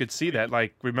 And you could see that.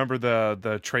 Like, remember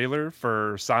the trailer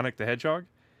for Sonic the Hedgehog?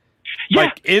 Yeah,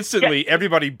 like, instantly,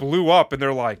 everybody blew up, and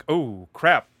they're like, oh,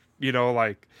 crap.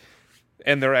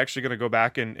 And they're actually going to go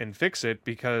back and fix it,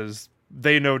 because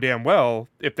they know damn well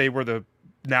if they were to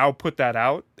now put that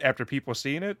out after people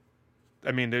seeing it,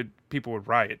 people would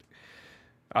riot.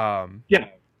 Yeah.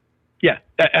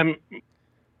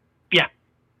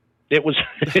 It was,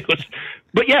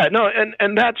 but yeah, no,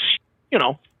 and that's,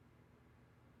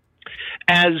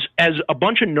 as a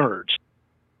bunch of nerds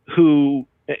who,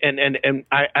 and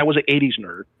I was an 80s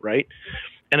nerd, right?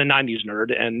 And a 90s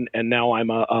nerd, and now I'm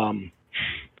a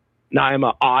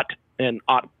aught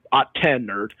 10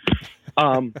 nerd.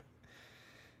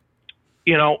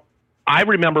 I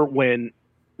remember when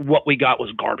what we got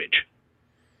was garbage.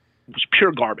 It was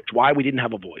pure garbage. Why? We didn't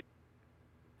have a voice,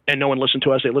 and no one listened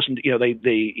to us. They listened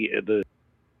to,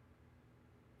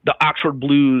 the Oxford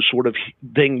Blues sort of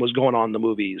thing was going on in the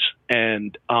movies,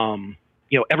 and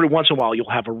every once in a while you'll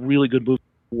have a really good movie,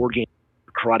 War Game,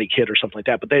 Karate Kid, or something like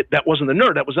that. But that wasn't the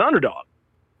nerd. That was the underdog,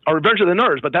 or Revenge of the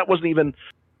Nerds. But that wasn't even.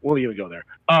 We'll even go there.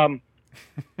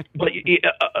 But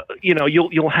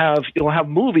you'll have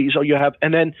movies, or you have,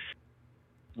 and then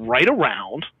right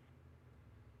around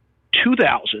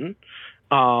 2000.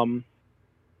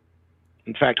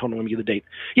 In fact, hold on, let me get the date.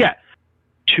 Yeah,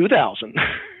 2000.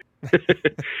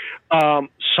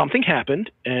 Something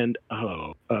happened, and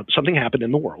something happened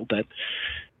in the world that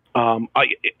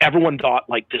everyone thought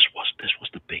like this was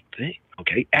the big thing.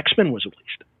 Okay, X-Men was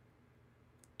released.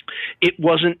 It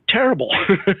wasn't terrible.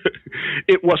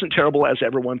 It wasn't terrible as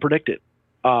everyone predicted.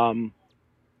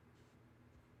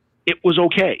 It was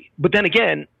okay, but then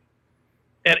again,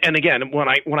 and again, when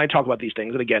I talk about these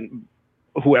things, and again,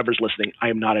 whoever's listening,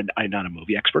 I'm not a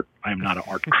movie expert. I am not an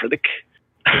art critic.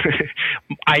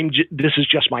 This is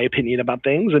just my opinion about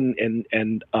things,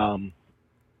 and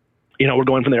we're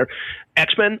going from there.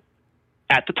 X-Men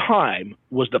at the time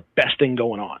was the best thing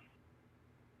going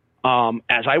on.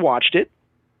 As I watched it,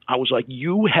 I was like,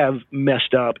 you have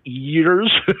messed up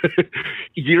years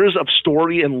of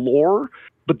story and lore,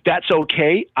 but that's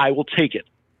okay. I will take it.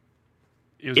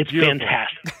 It's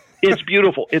fantastic. It's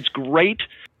beautiful. It's great.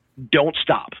 Don't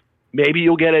stop. Maybe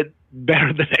you'll get it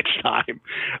better the next time.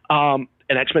 And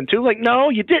X-Men 2, like, no,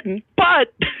 you didn't,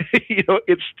 but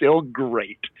it's still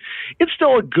great. It's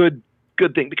still a good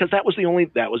thing, because that was the only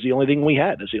thing we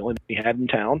had. It's the only thing we had in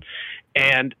town.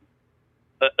 And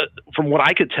from what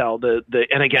I could tell,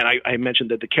 and again, I mentioned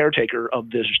that the caretaker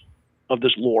of this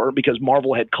lore, because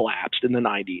Marvel had collapsed in the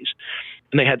 90s,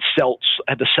 and they had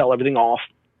to sell everything off,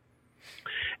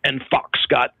 and Fox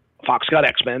got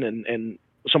X-Men and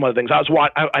some other things.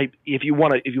 If you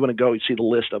want to go and see the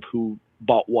list of who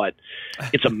bought what,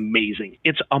 it's amazing.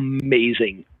 It's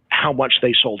amazing how much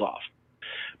they sold off.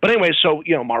 But anyway, so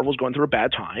Marvel's going through a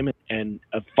bad time, and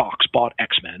Fox bought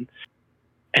X-Men,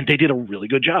 and they did a really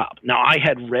good job. Now, I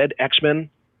had read X-Men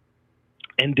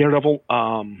and Daredevil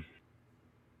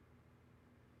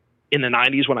in the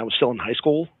 90s when I was still in high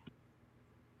school.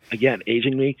 Again,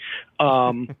 aging me.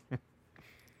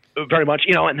 Very much,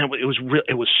 and then it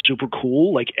was super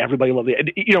cool. Like, everybody loved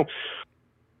it.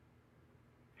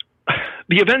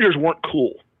 The Avengers weren't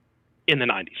cool in the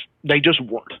 90s. They just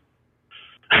weren't.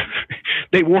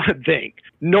 They weren't a thing.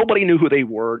 Nobody knew who they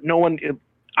were. No one.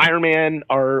 Iron Man,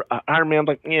 Iron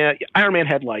Man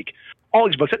had like all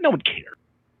these books that no one cared.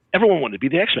 Everyone wanted to be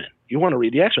the X-Men. You want to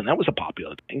read the X-Men. That was a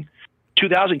popular thing.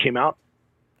 2000 came out.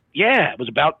 Yeah, it was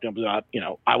about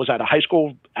I was out of high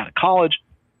school, out of college.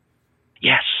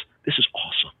 Yes, this is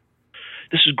awesome.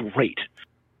 This is great.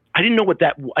 I didn't know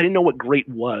what great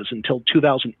was until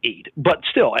 2008, but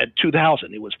still at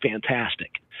 2000 it was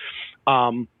fantastic.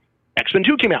 X-Men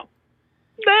 2 came out.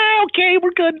 Okay,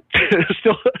 we're good.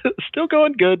 still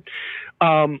going good.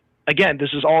 Again,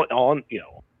 this is all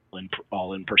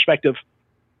in perspective.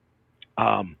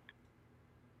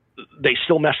 They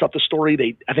still messed up the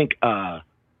story. I think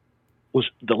was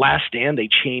The Last Stand. They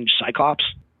changed Cyclops.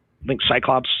 I think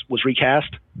Cyclops was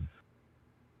recast.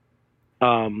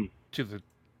 To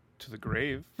the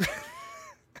grave.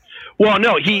 Well,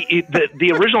 no,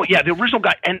 the original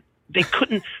guy, and they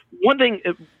couldn't. One thing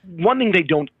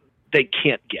they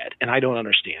can't get, and I don't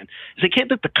understand, is they can't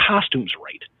get the costumes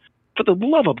right. For the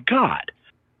love of God,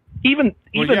 wasn't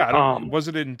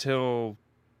it until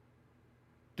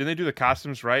didn't they do the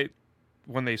costumes right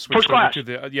when they switched over to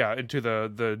into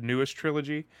the newest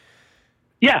trilogy?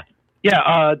 Yeah.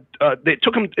 Yeah, it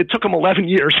took them 11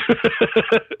 years.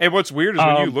 And what's weird is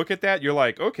when you look at that, you're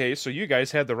like, okay, so you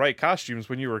guys had the right costumes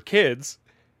when you were kids,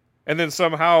 and then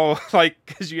somehow, like,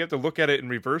 because you have to look at it in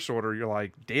reverse order, you're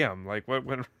like, damn, like, what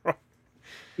went wrong?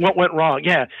 What went wrong?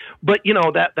 Yeah, but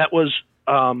that was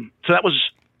and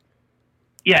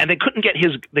they couldn't get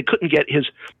his.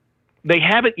 They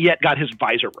haven't yet got his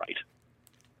visor right.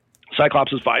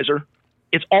 Cyclops' visor.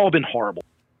 It's all been horrible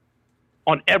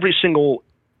on every single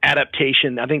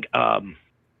adaptation. I think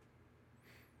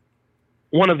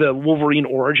one of the Wolverine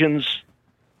Origins,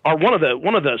 or one of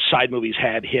the side movies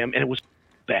had him, and it was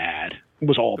bad. It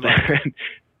was all bad.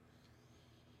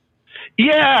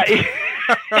 Yeah,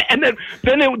 and then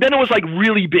it was like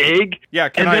really big. Yeah,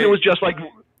 then it was just like.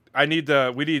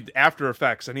 we need After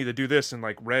Effects. I need to do this, and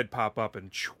like red pop up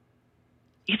and.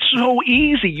 It's so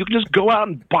easy. You can just go out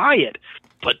and buy it.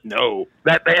 But no,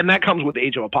 that comes with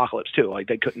Age of Apocalypse too. Like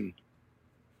they couldn't.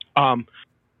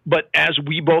 But as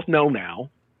we both know now,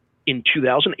 in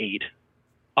 2008,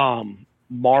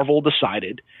 Marvel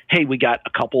decided, hey, we got a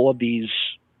couple of these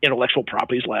intellectual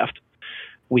properties left.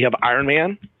 We have Iron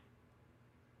Man,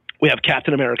 we have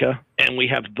Captain America, and we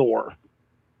have Thor.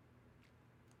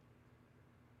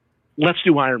 Let's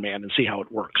do Iron Man and see how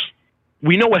it works.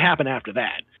 We know what happened after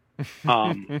that.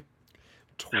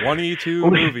 22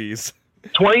 movies.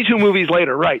 22 movies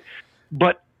later, right.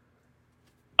 But,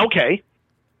 okay.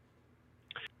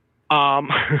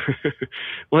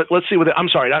 Let's see what I'm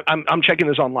sorry. I'm checking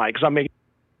this online because I'm making.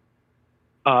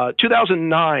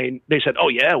 2009, they said, "Oh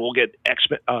yeah, we'll get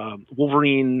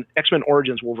Wolverine, X-Men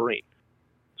Origins Wolverine."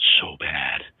 So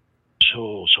bad,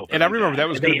 so bad. And I remember that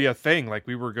was going to be a thing. Like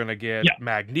we were going to get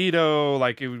Magneto.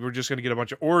 Like we were just going to get a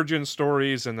bunch of origin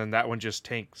stories, and then that one just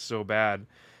tanked so bad.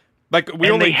 Like we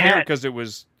only cared because it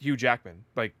was Hugh Jackman.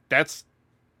 Like that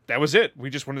was it. We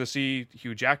just wanted to see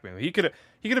Hugh Jackman. He could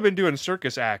have been doing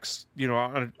circus acts,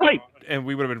 right, and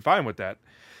we would have been fine with that.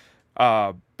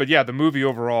 But yeah, the movie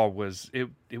overall was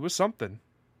something.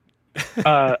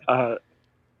 And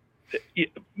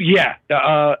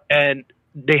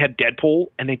they had Deadpool,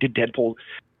 and they did Deadpool.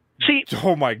 See,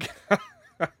 oh my god,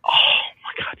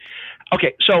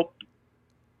 Okay, so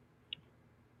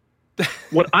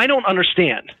what I don't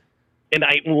understand, and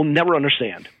I will never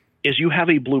understand, is you have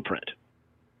a blueprint,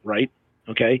 right?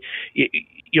 Okay,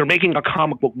 you're making a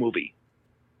comic book movie.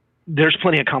 There's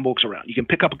plenty of comic books around. You can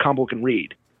pick up a comic book and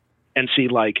read. And see,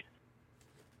 like,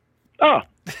 oh,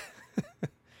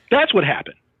 that's what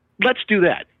happened. Let's do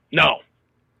that. No.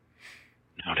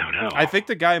 I think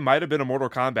the guy might have been a Mortal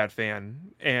Kombat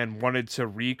fan and wanted to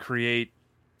recreate.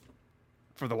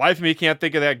 For the life of me, can't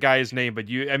think of that guy's name, but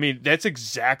that's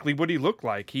exactly what he looked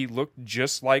like. He looked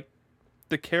just like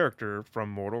the character from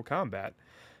Mortal Kombat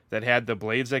that had the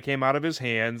blades that came out of his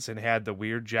hands and had the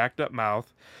weird jacked up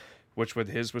mouth, which with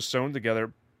his was sewn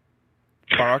together.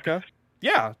 Baraka.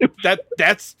 Yeah,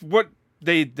 that's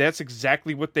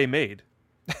exactly what they made.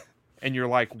 And you're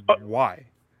like, why?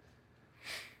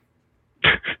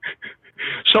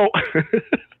 So,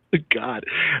 God.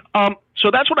 So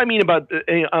that's what I mean about,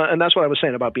 and that's what I was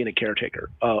saying about being a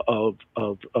caretaker of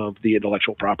the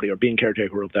intellectual property or being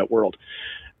caretaker of that world.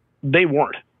 They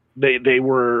weren't. They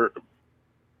were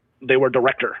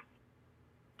director.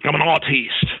 I'm an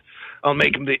artiste. I'll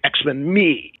make the X-Men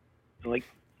me. I'm like,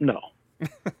 no.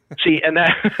 See, and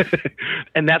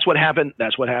that's what happened.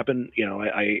 That's what happened.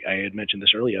 I had mentioned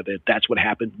this earlier. That's what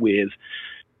happened with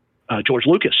George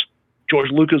Lucas.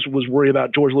 George Lucas was worried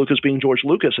about George Lucas being George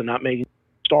Lucas and not making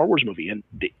a Star Wars movie, and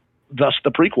thus the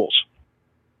prequels.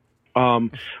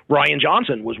 Rian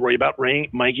Johnson was worried about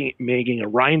making a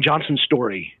Rian Johnson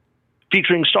story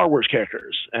featuring Star Wars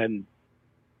characters, and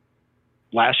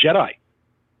Last Jedi.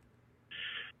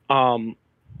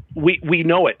 We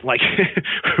know it. Like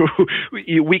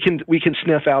we can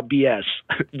sniff out BS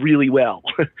really well.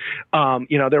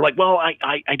 They're like, well,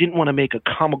 I didn't want to make a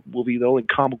comic movie though, and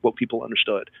comic book people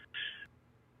understood.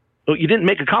 Well, you didn't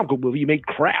make a comic book movie. You made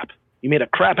crap. You made a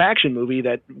crap action movie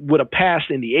that would have passed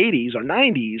in the 80s or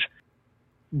 90s.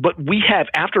 But we have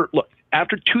after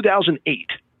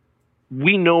 2008,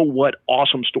 we know what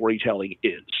awesome storytelling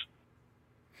is.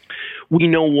 We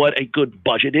know what a good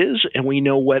budget is, and we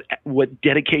know what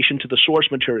dedication to the source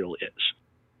material is.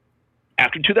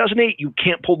 After 2008, you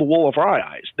can't pull the wool over our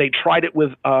eyes. They tried it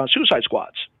with Suicide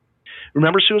Squads.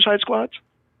 Remember Suicide Squads?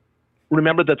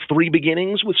 Remember the 3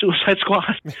 beginnings with Suicide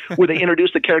Squad, where they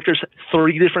introduced the characters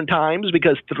 3 different times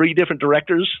because 3 different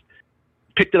directors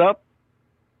picked it up?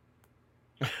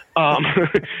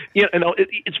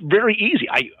 It's very easy.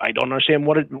 I don't understand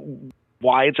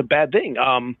why it's a bad thing.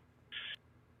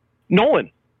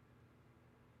 Nolan,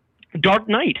 Dark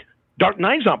Knight. Dark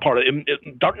Knight's not part of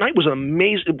it. Dark Knight was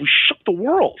amazing. It shook the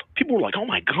world. People were like, "Oh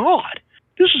my God,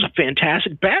 this is a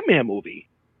fantastic Batman movie."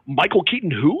 Michael Keaton,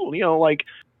 who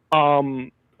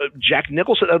Jack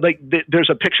Nicholson. There's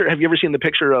a picture. Have you ever seen the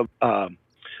picture of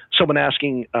someone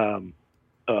asking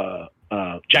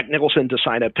Jack Nicholson to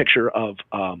sign a picture of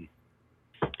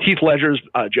Heath Ledger's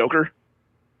Joker?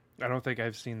 I don't think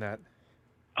I've seen that.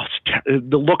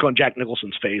 The look on Jack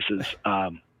Nicholson's face is,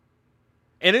 and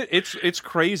it's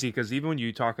crazy because even when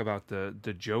you talk about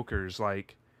the Jokers,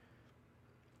 like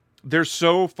they're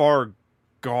so far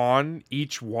gone.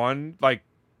 Each one, like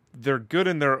they're good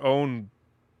in their own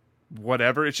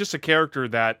whatever. It's just a character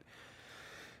that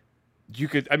you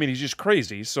could. I mean, he's just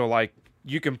crazy. So like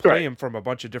you can play Right. him from a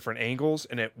bunch of different angles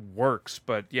and it works.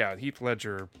 But yeah, Heath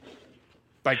Ledger,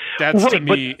 like that's to Right,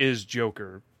 but- me is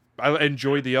Joker. I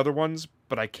enjoy the other ones,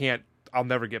 but I'll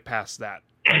never get past that.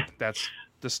 Like that's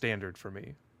the standard for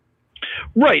me.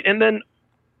 Right, and then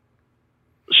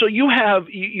so you have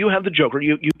the Joker.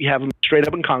 You have him straight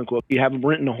up in comic book. You have him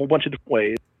written a whole bunch of different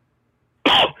ways.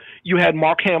 You had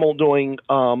Mark Hamill doing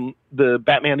the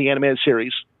Batman the Animated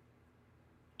Series,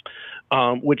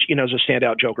 which is a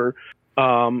standout Joker.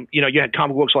 You had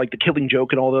comic books like The Killing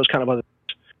Joke and all those kind of other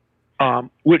things,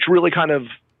 which really kind of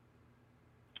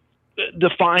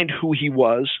defined who he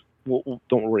was.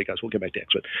 Don't worry, guys. We'll get back to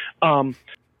X-Men.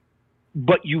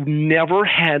 But you never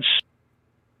had,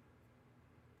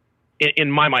 in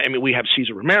my mind, I mean, we have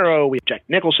Cesar Romero, we have Jack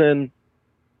Nicholson.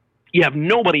 You have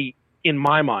nobody in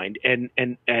my mind, and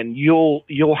we'll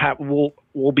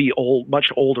be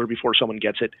much older before someone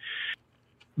gets it,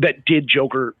 that did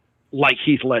Joker like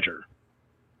Heath Ledger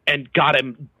and got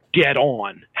him dead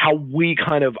on. How we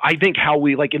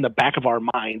like in the back of our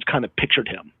minds kind of pictured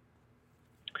him,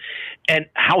 and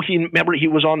how he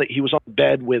was on the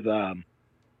bed with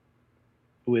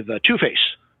Two-Face,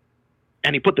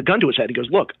 and he put the gun to his head. He goes,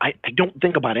 "Look, I don't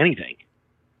think about anything.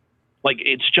 Like,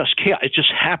 it's just chaos. It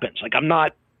just happens. Like, I'm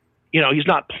not, he's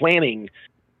not planning,"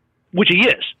 which he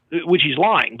is, which he's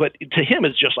lying. But to him,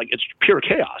 it's just like, it's pure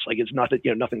chaos. Like, it's nothing,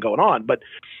 nothing going on. But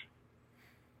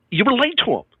you relate to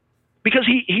him because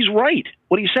he's right.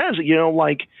 What he says,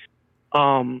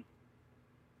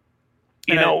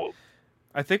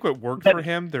 I think what worked for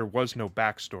him, there was no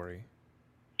backstory.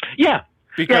 Yeah.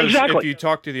 Because exactly. if you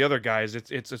talk to the other guys,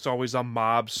 it's always a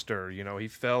mobster. He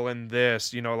fell in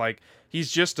this. Like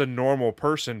he's just a normal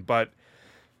person. But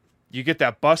you get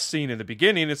that bus scene in the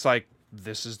beginning. It's like,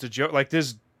 this is the joke. Like,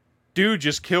 this dude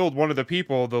just killed one of the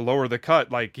people. The lower the cut,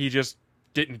 like he just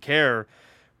didn't care.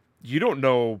 You don't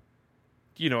know,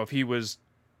 if he was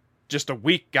just a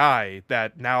weak guy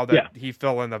that now that he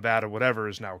fell in the vat or whatever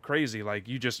is now crazy. Like,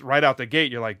 you just right out the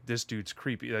gate, you're like, this dude's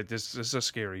creepy. Like, this is a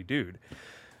scary dude.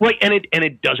 Right, and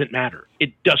it doesn't matter.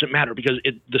 It doesn't matter because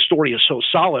the story is so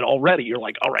solid already. You're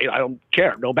like, all right, I don't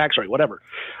care, no backstory, whatever.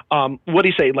 What do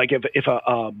you say? Like if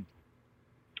a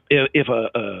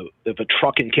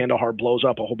truck in Kandahar blows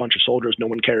up, a whole bunch of soldiers, no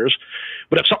one cares.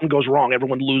 But if something goes wrong,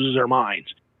 everyone loses their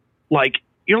minds. Like,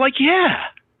 you're like, yeah,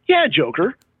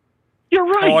 Joker, you're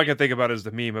right. All I can think about is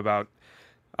the meme about,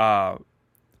 an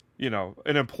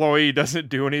employee doesn't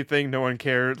do anything, no one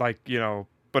cares. Like,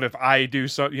 but if I do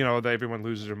so, that everyone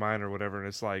loses their mind or whatever, and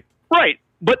it's like, right.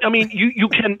 But I mean,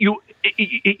 you've seen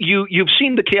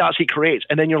the chaos he creates,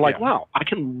 and then you're like, wow, I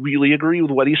can really agree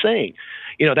with what he's saying.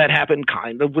 That happened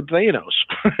kind of with Thanos.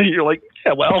 You're like,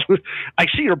 yeah, well, I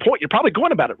see your point. You're probably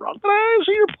going about it wrong, but I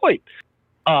see your point.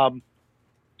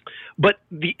 But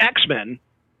the X-Men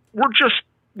were just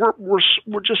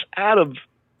out of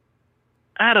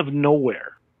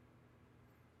nowhere.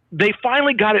 They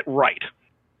finally got it right.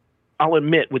 I'll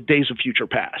admit, with Days of Future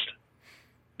Past,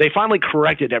 they finally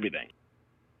corrected everything.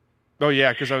 Oh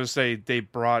yeah, because I would say they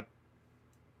brought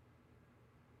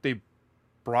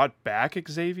back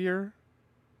Xavier,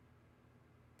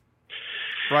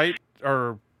 right?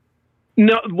 Or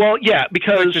no? Well, yeah,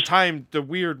 because like the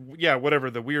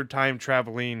weird time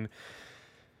traveling.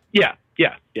 Yeah.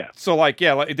 So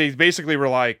they basically were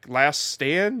like, Last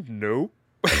Stand? Nope.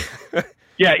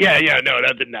 Yeah. No,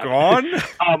 that didn't happen. Gone.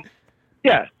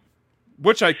 Yeah.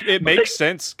 Which it makes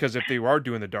sense because if they are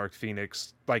doing the Dark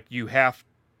Phoenix, like you have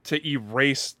to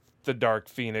erase the Dark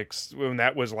Phoenix when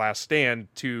that was Last Stand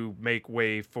to make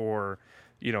way for,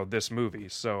 this movie.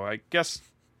 So I guess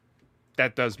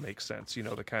that does make sense.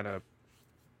 The kind of.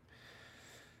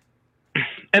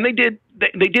 And they did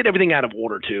everything out of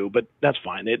order too, but that's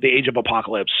fine. The Age of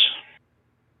Apocalypse,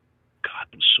 God,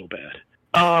 it was so bad.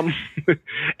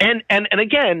 And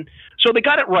again, so they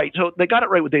got it right. So they got it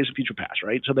right with Days of Future Past,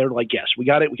 right? So they're like, yes, we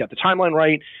got it. We got the timeline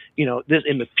right. This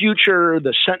in the future,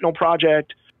 the Sentinel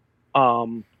Project.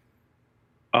 If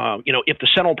the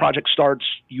Sentinel Project starts,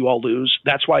 you all lose.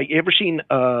 That's why. You ever seen?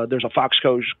 There's a Fox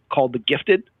show called The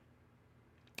Gifted.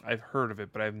 I've heard of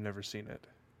it, but I've never seen it.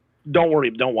 Don't worry,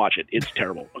 don't watch it. It's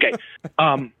terrible. Okay.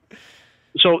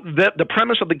 So the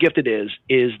premise of The Gifted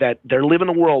is that they're living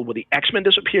in a world where the X-Men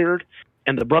disappeared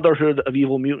and the Brotherhood of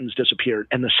Evil Mutants disappeared,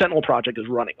 and the Sentinel Project is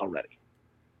running already.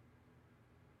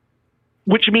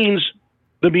 Which means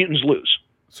the mutants lose.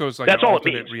 So it's like that's an all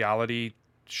alternate it means. Reality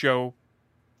show.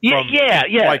 Yeah.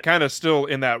 Like kind of still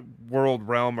in that world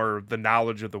realm or the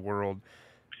knowledge of the world.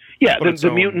 Yeah,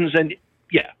 the mutants and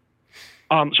yeah.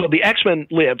 So the X-Men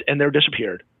lived and they're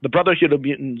disappeared. The Brotherhood of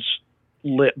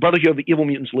Evil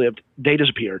Mutants lived. They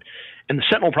disappeared, and the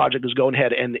Sentinel Project is going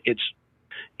ahead, and it's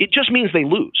it just means they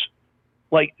lose.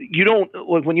 Like, you don't,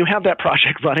 like, when you have that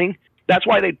project running, that's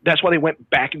why they went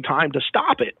back in time to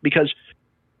stop it, because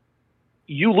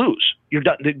you lose. You're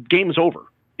done. The game's over.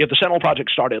 If the Sentinel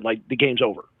Project started, like, the game's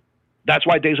over. That's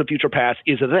why Days of Future Past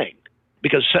is a thing,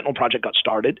 because Sentinel Project got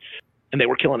started and they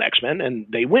were killing X-Men and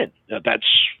they win. That's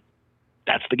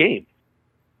the game.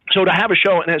 So to have a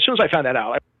show, and as soon as I found that out,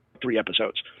 I watched 3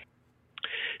 episodes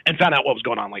and found out what was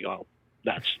going on. Like,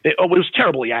 it was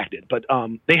terribly acted, but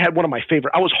they had one of my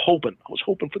favorite. I was hoping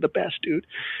for the best, dude.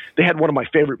 They had one of my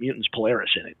favorite mutants,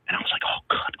 Polaris, in it, and I was like, oh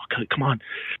god, come on,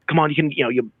 you can,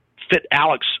 you fit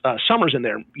Alex Summers in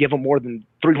there, give him more than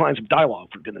 3 lines of dialogue,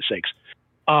 for goodness sakes.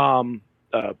 Havoc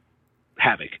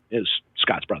is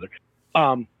Scott's brother.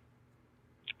 No,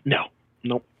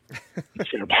 it's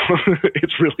terrible.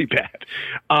 It's really bad.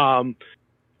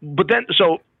 But then,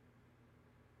 so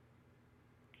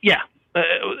yeah.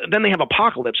 Then they have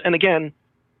Apocalypse, and again,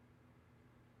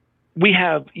 we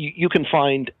have you can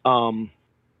find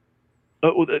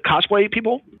cosplay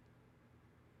people.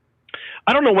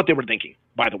 I don't know what they were thinking.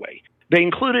 By the way, they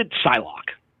included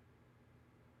Psylocke.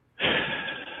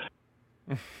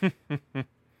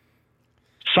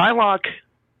 Psylocke.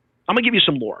 I'm gonna give you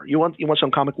some lore. You want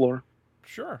some comic lore?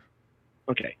 Sure.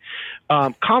 Okay.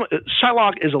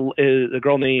 Psylocke is a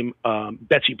girl named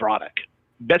Betsy Braddock.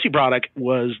 Betsy Braddock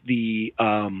was the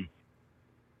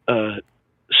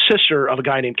sister of a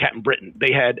guy named Captain Britain.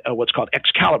 They had what's called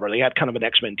Excalibur. They had kind of an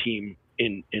X-Men team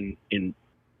in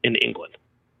England.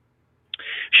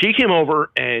 She came over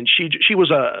and she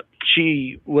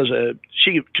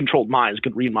controlled minds,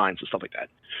 could read minds and stuff like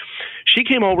that. She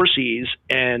came overseas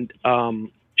and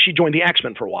she joined the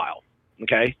X-Men for a while.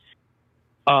 Okay.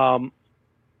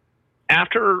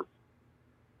 After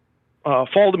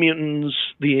Fall of the Mutants,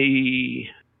 the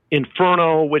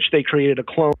Inferno, which they created a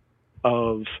clone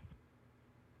of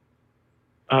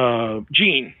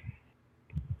Jean,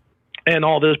 and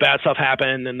all this bad stuff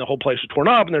happened, and the whole place was torn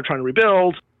up, and they're trying to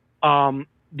rebuild.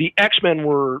 The X-Men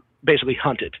were basically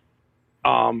hunted.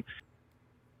 I'm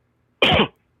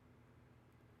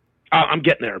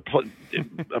getting there,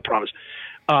 I promise.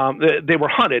 They were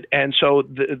hunted, and so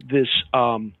this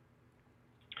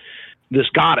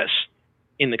goddess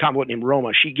in the comic book named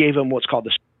Roma, she gave them what's called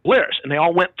the Polaris, and they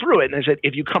all went through it, and they said,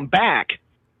 if you come back,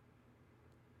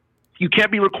 you can't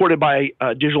be recorded by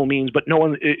digital means, but no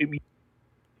one,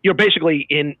 you're basically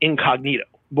in incognito.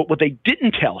 But what they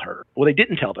didn't tell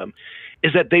them,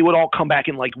 is that they would all come back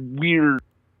in like weird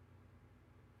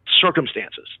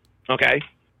circumstances. Okay.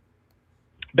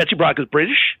 Betsy Braddock is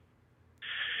British.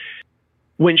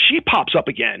 When she pops up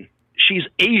again, she's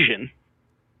Asian.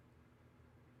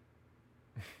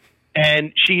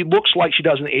 And she looks like she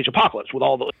does in the Age of Apocalypse with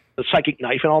all the psychic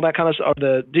knife and all that kind of stuff.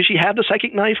 Did she have the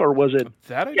psychic knife, or was it?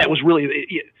 It was really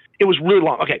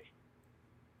long. Okay.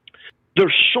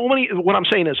 There's so many. What I'm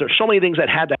saying is, there's so many things that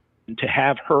had to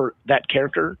have her, that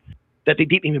character, that they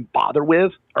didn't even bother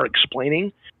with or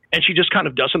explaining, and she just kind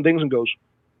of does some things and goes,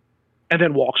 and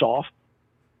then walks off.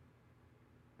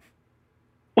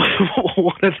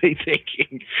 What are they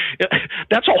thinking?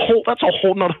 That's a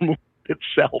whole nother movie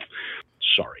itself.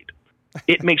 Sorry.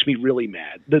 It makes me really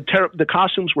mad. The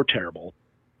costumes were terrible.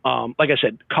 Like I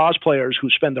said, cosplayers who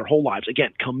spend their whole lives,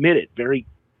 again, committed, very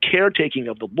caretaking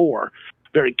of the lore,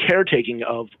 very caretaking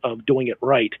of doing it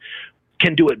right,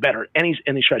 can do it better. Any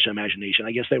stretch of imagination.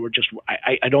 I guess they were just,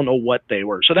 I don't know what they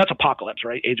were. So that's Apocalypse,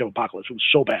 right? Age of Apocalypse. It was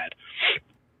so bad.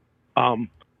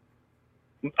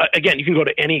 Again, you can go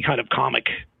to any kind of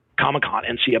Comic-Con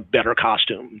and see a better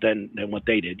costume than what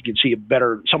they did. You can see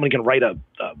someone can write a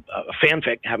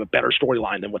fanfic and have a better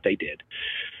storyline than what they did.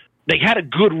 They had a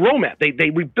good romance.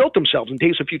 They rebuilt themselves in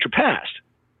Days of Future Past,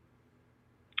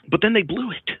 but then they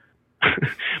blew it.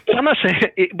 But I'm not saying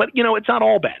it, but it's not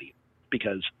all bad either,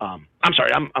 because I'm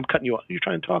sorry, I'm cutting you off. Are you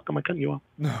trying to talk? Am I cutting you off?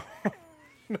 No.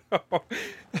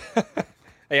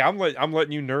 Hey, I'm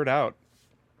letting you nerd out.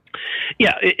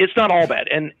 Yeah, it's not all bad.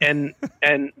 And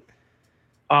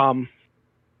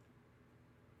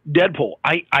Deadpool.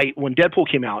 When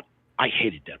Deadpool came out, I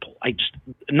hated Deadpool.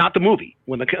 Not the movie.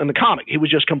 In the comic, he was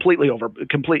just completely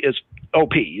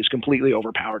OP. He's completely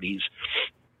overpowered. He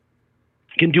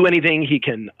can do anything. He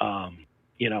can,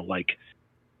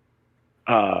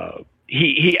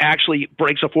 he actually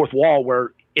breaks a fourth wall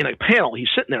where in a panel he's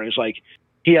sitting there. He's like,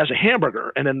 he has a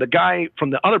hamburger, and then the guy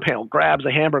from the other panel grabs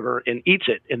a hamburger and eats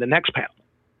it in the next panel.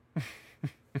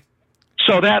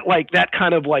 So that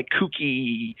kind of like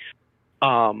kooky,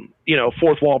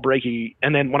 fourth wall breaky.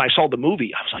 And then when I saw the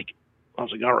movie, I was like, all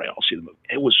right, I'll see the movie.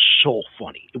 It was so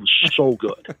funny. It was so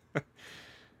good.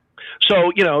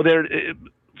 So,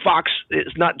 Fox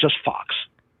is not just Fox,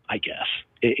 I guess.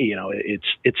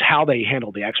 it's how they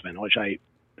handle the X-Men, which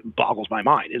boggles my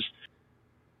mind. Is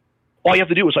all you have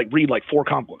to do is like read like 4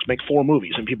 comic books, make 4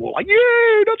 movies, and people are like,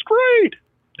 "Yay, that's great!"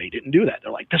 They didn't do that.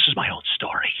 They're like, "This is my own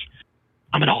story.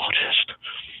 I'm an artist."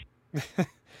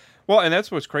 Well, and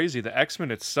that's what's crazy. The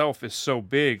X-Men itself is so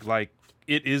big, like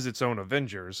it is its own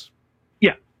Avengers.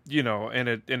 Yeah. And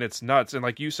it's nuts. And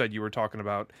like you said, you were talking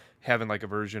about having like a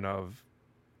version of,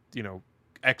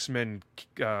 X-Men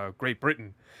Great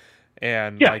Britain.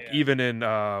 And even in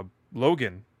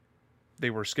Logan, they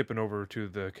were skipping over to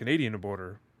the Canadian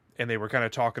border, and they were kind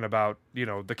of talking about,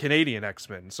 the Canadian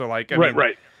X-Men. So like, I mean,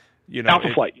 right.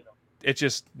 Alpha Flight. It's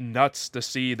just nuts to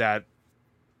see that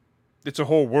it's a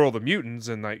whole world of mutants,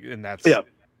 and that's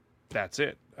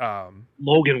it.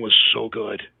 Logan was so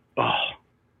good. Oh,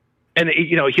 and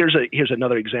here's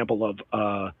another example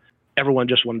of everyone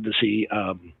just wanted to see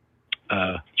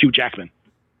Hugh Jackman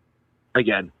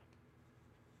again.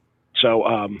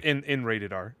 So in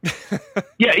rated R.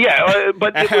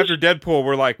 But after Deadpool,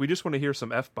 we're like, we just want to hear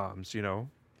some F-bombs,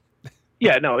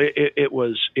 Yeah, no, it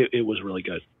was really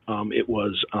good. It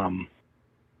was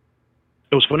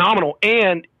phenomenal,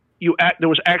 and there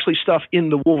was actually stuff in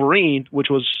the Wolverine which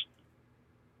was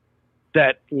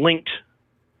that linked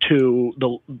to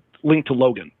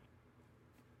Logan.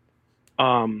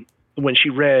 When she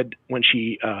read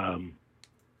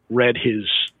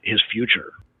his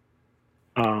future,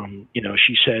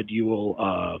 she said, "You will."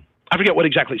 I forget what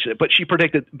exactly she said, but she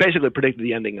basically predicted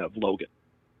the ending of Logan.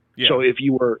 Yeah. So if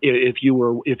you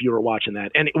were watching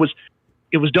that, and it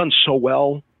was done so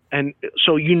well, and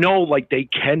so like they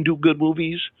can do good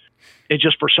movies. It's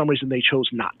just for some reason they chose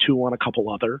not to on a couple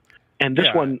other. And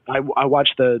this one, I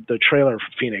watched the trailer for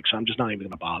Phoenix. I'm just not even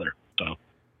going to bother. So,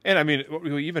 and I mean,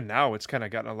 even now it's kind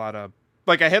of gotten a lot of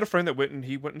like. I had a friend that went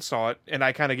and saw it, and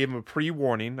I kind of gave him a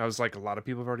pre-warning. I was like, a lot of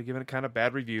people have already given it kind of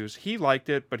bad reviews. He liked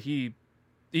it, but he's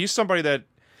somebody that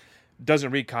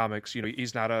doesn't read comics.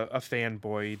 He's not a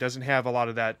fanboy. He doesn't have a lot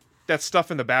of that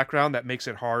stuff in the background that makes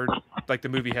it hard. Like the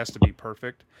movie has to be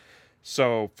perfect.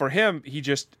 So for him, he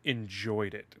just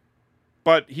enjoyed it.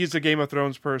 But he's a Game of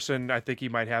Thrones person. I think he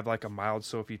might have like a mild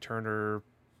Sophie Turner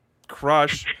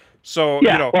crush. So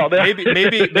maybe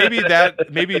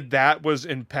that was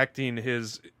impacting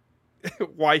his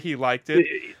why he liked it.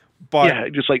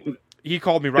 But just like he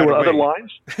called me right away. There were other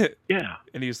lines. Yeah,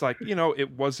 and he's like,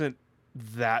 it wasn't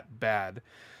that bad.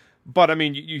 But I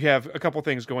mean, you have a couple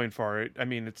things going for it. I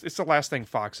mean, it's the last thing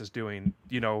Fox is doing.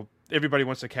 Everybody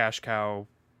wants a cash cow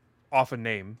off a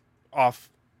name, off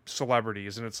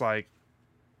celebrities, and it's like,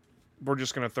 we're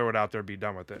just going to throw it out there and be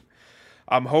done with it.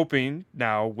 I'm hoping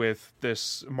now with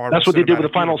this Marvel. That's what they did with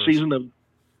the final season.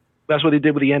 That's what they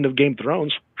did with the end of Game of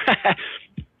Thrones.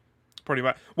 Pretty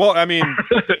much. Well, I mean,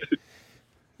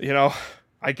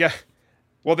 I guess.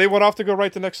 Well, they went off to go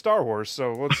write the next Star Wars,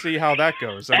 so let's see how that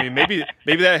goes. I mean, maybe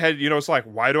that had, it's like,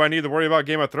 why do I need to worry about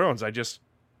Game of Thrones? I just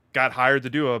got hired to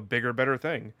do a bigger, better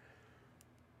thing.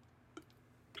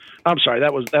 I'm sorry,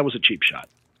 that was a cheap shot.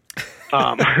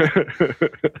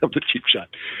 That was a cheap shot.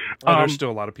 Well, there's still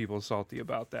a lot of people salty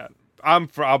about that.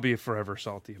 I'll be forever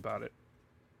salty about it.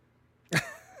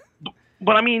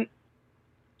 But I mean,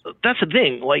 that's the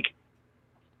thing. Like,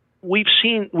 we've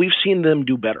seen them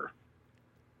do better.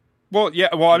 Well,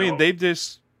 yeah. Well, I mean, they've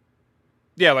just,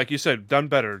 like you said, done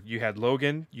better. You had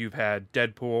Logan, you've had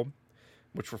Deadpool,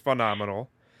 which were phenomenal.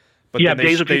 But yeah,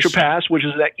 Days of Future Past, which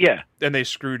is that. Yeah, and they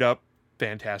screwed up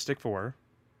Fantastic Four.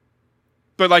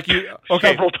 But like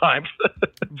several times.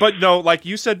 But no, like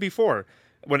you said before,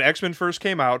 when X-Men first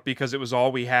came out, because it was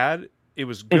all we had, it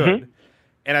was good. Mm-hmm.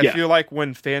 And I feel like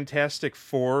when Fantastic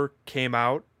Four came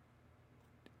out,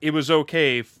 it was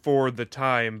okay for the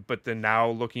time, but then now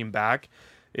looking back,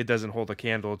 it doesn't hold a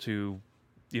candle to,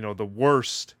 the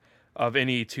worst of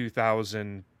any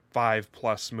 2005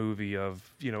 plus movie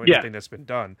of, anything that's been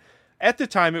done. At the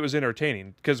time, it was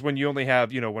entertaining because when you only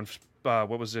have, when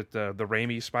what was it, the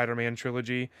Raimi Spider-Man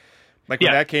trilogy, like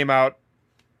when that came out,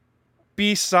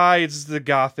 besides the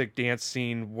gothic dance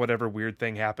scene, whatever weird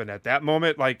thing happened at that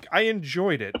moment, like I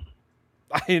enjoyed it.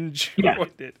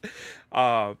 It.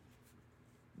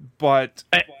 But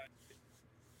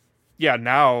yeah,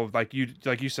 now like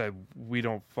you said, we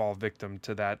don't fall victim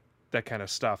to that kind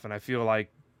of stuff, and I feel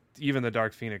like even the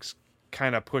Dark Phoenix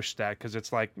kind of pushed that because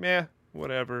it's like, meh,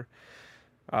 whatever.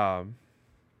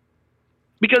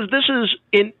 Because this is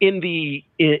in the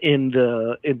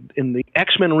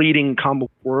X-Men reading comic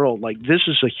world, like this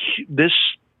is this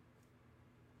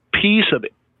piece of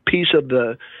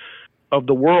the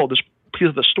world, this piece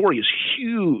of the story is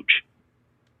huge.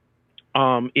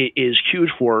 It is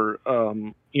huge for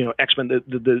X-Men,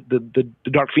 the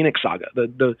Dark Phoenix saga.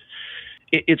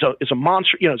 it's a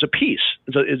monster. It's a piece.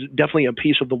 It's definitely a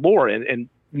piece of the lore, and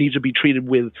needs to be treated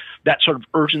with that sort of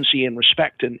urgency and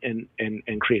respect and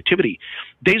creativity.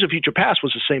 Days of Future Past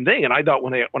was the same thing, and I thought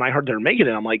when I heard they're making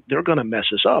it, I'm like, they're going to mess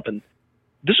this up. And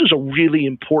this is a really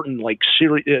important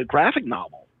graphic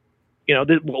novel. A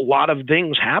lot of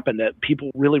things happen that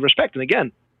people really respect. And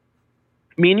again,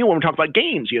 me and you, when we talk about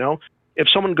games, if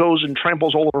someone goes and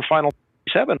tramples all over Final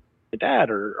 7 like that,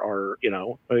 or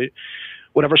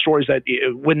whatever stories that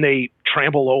when they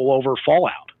trample all over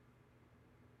Fallout,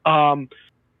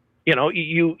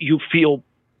 you feel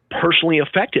personally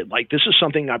affected. Like, this is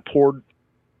something I poured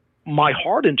my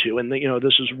heart into, and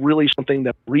this is really something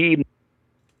that I read and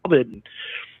love it, and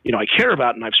I care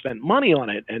about, and I've spent money on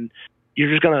it, and you're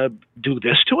just gonna do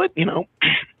this to it,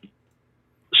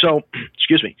 So,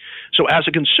 excuse me. So as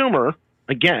a consumer,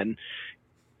 again,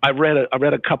 I read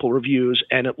a couple reviews,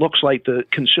 and it looks like the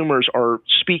consumers are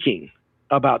speaking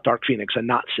about Dark Phoenix and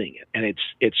not seeing it, and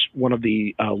it's one of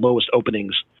the lowest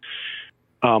openings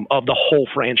of the whole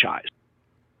franchise,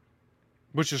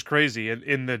 which is crazy.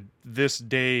 In this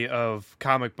day of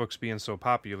comic books being so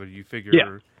popular, you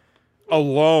figure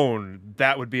alone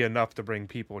that would be enough to bring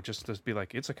people just to be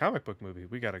like, it's a comic book movie,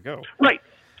 we got to go. Right.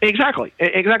 Exactly.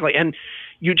 And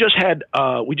we just had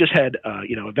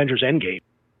Avengers Endgame.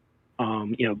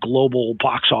 Global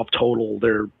box office total,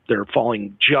 they're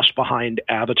falling just behind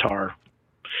Avatar.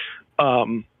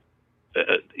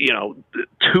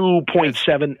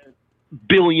 $2.7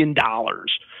 billion.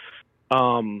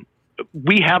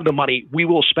 We have the money. We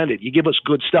will spend it. You give us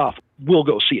good stuff, we'll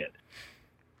go see it.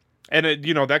 And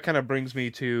that kind of brings me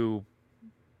to,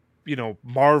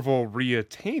 Marvel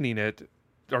reattaining it,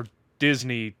 or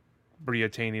Disney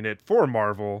reattaining it for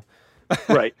Marvel.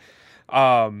 Right.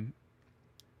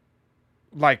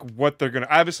 Like what they're going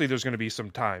to, obviously there's going to be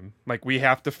some time. Like, we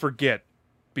have to forget,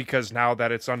 because now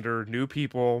that it's under new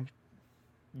people,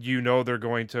 they're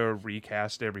going to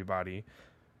recast everybody.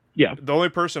 Yeah. The only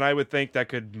person I would think that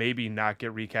could maybe not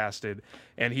get recasted,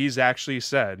 and he's actually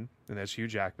said, and that's Hugh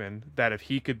Jackman, that if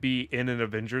he could be in an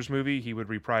Avengers movie, he would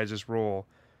reprise his role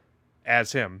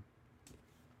as him.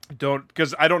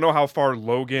 Because I don't know how far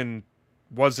Logan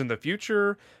was in the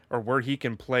future, or where he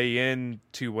can play in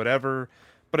to whatever,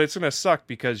 but it's going to suck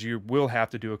because you will have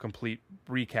to do a complete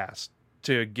recast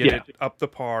to get it up to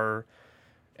par.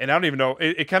 And I don't even know,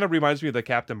 it kind of reminds me of the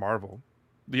Captain Marvel.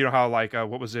 You know how, like,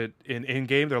 what was it in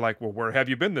Endgame? They're like, well, where have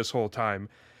you been this whole time?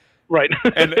 Right.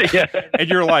 And and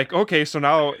you're like, okay, so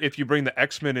now if you bring the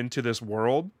X-Men into this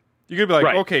world, you're going to be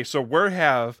like, okay, so where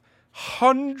have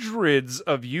hundreds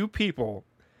of you people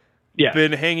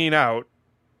been hanging out?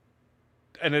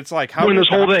 And it's like, how doing this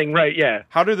whole thing, right? Yeah.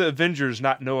 How do the Avengers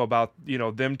not know about,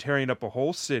 them tearing up a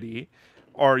whole city,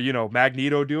 or,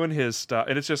 Magneto doing his stuff?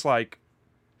 And it's just like,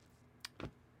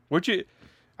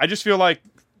 I just feel like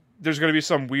there's going to be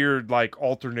some weird, like,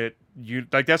 alternate,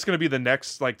 that's going to be the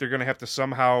next, like, they're going to have to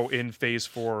somehow in Phase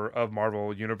 4 of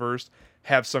Marvel Universe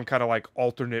have some kind of, like,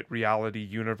 alternate reality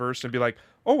universe and be like,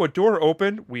 oh, a door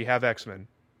opened, we have X-Men.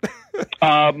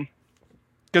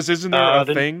 Because isn't there a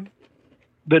thing?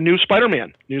 The new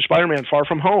Spider-Man, Far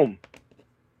From Home.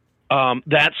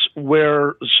 That's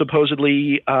where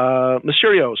supposedly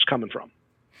Mysterio's coming from.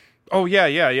 Oh,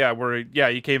 yeah. Where,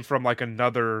 he came from, like,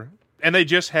 another, and they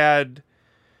just had,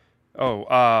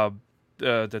 the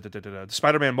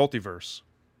Spider-Man multiverse.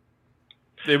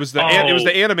 It was the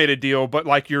animated deal, but,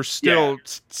 like, you're still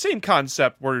same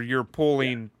concept where you're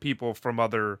pulling people from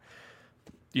other,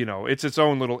 it's its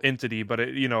own little entity, but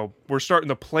we're starting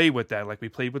to play with that. Like, we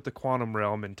played with the quantum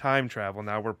realm and time travel.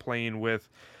 Now we're playing with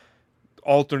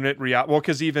alternate reality. Well,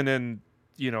 because even in,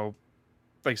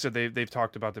 like I said, they've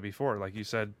talked about that before. Like you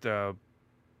said,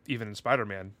 even in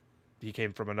Spider-Man, he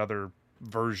came from another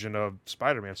version of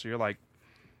Spider-Man. So you're like,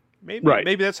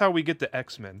 maybe that's how we get the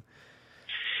X-Men.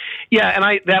 Yeah,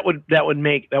 and that would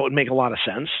make a lot of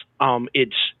sense.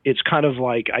 It's kind of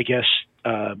like, I guess,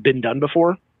 been done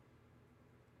before.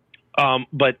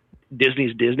 But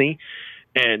Disney's Disney,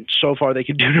 and so far they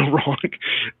can do no wrong.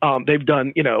 They've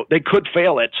done, they could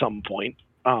fail at some point,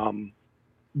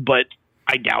 but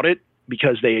I doubt it,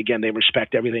 because they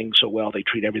respect everything so well. They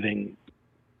treat everything,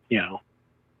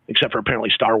 except for apparently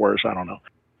Star Wars. I don't know.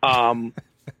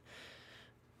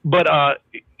 But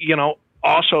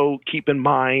also keep in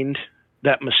mind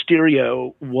that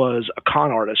Mysterio was a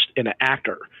con artist and an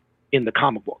actor in the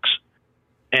comic books,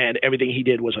 and everything he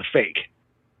did was a fake.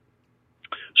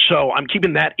 So I'm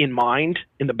keeping that in mind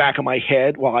in the back of my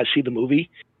head while I see the movie.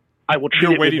 I will treat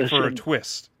You're it waiting with for a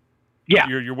twist. Yeah.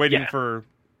 You're waiting for...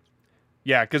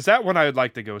 Yeah, because that one I would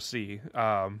like to go see.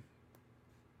 I'm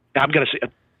going to see...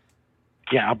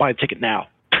 Yeah, I'll buy a ticket now.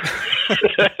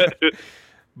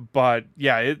 But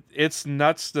yeah, it's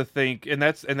nuts to think, and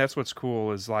that's what's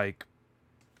cool is like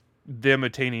them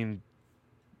attaining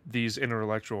these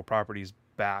intellectual properties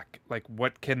back. Like,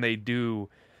 what can they do?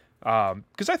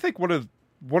 Because I think one of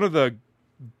the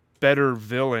better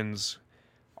villains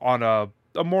on a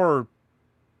more,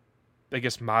 I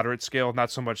guess, moderate scale,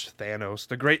 not so much Thanos,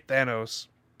 the great Thanos,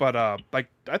 but like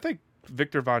I think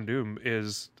Victor Von Doom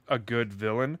is a good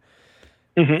villain,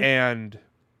 and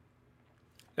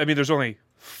I mean, there's only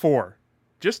 4,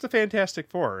 just the Fantastic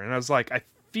Four, and I was like, I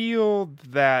feel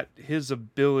that his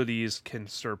abilities can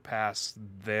surpass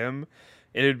them,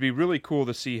 and it'd be really cool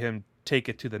to see him take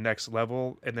it to the next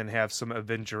level, and then have some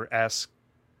Avenger-esque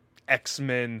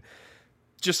X-Men,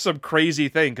 just some crazy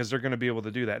thing, because they're going to be able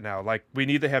to do that now. Like, we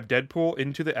need to have Deadpool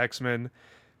into the X-Men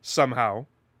somehow.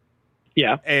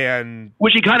 Yeah. And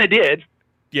which he kind of did.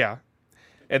 Yeah.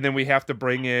 And then we have to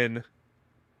bring in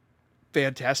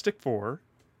Fantastic Four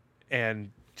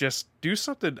and just do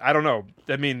something. I don't know.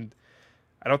 I mean,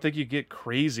 I don't think you get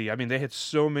crazy. I mean, they had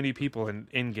so many people in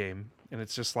Endgame, and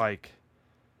it's just like,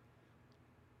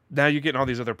 now you're getting all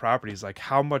these other properties. Like,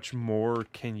 how much more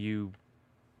can you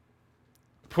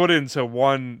put into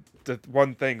one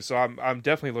thing? So I'm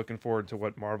definitely looking forward to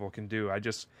what Marvel can do. I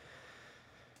just,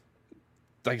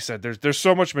 like I said, there's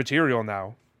so much material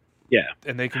now. Yeah,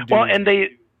 and they can do. Well, and they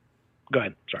go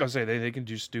ahead. Sorry. I was say they can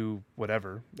just do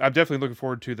whatever. I'm definitely looking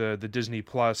forward to the Disney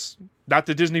Plus, not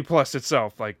the Disney Plus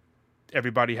itself. Like,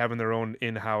 everybody having their own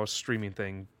in-house streaming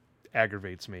thing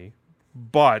aggravates me,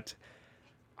 but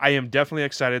I am definitely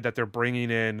excited that they're bringing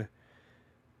in,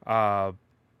 what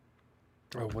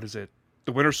is it?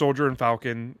 The Winter Soldier and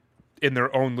Falcon in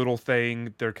their own little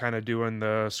thing. They're kind of doing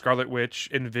the Scarlet Witch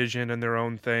and Vision in their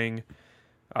own thing.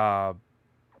 I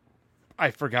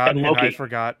forgot. And Loki. And I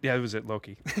forgot. Yeah, it was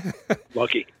Loki.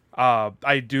 Loki.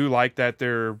 I do like that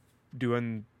they're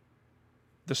doing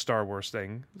the Star Wars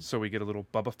thing, so we get a little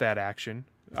Boba Fett action.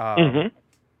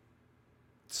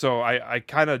 So I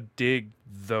kind of dig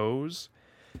those.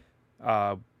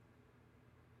 But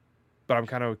I'm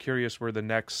kind of curious where the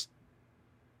next,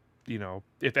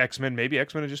 if X-Men, maybe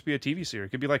X-Men would just be a TV series. It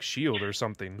could be like S.H.I.E.L.D. or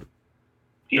something.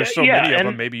 There's so many of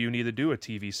them. Maybe you need to do a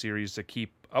TV series to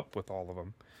keep up with all of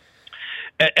them.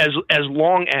 As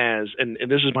long as, and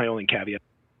this is my only caveat,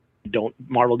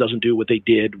 Marvel doesn't do what they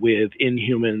did with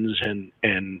Inhumans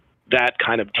and that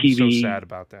kind of TV. I'm so sad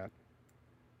about that.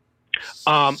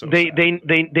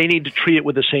 They need to treat it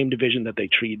with the same division that they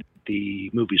treat the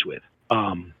movies with,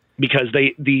 because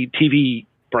the TV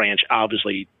branch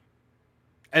obviously.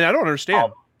 And I don't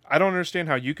understand. I don't understand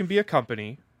how you can be a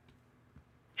company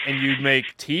and you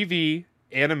make TV,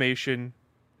 animation,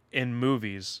 and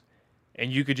movies,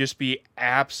 and you could just be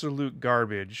absolute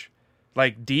garbage.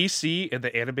 Like, DC in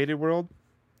the animated world,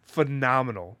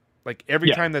 phenomenal. Like,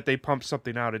 every time that they pump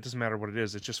something out, it doesn't matter what it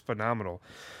is, it's just phenomenal.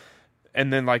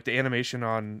 And then, like, the animation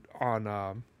on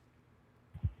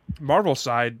Marvel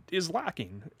side is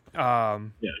lacking. I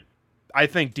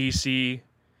think DC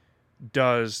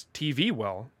does TV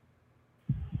well,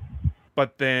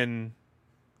 but then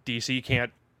DC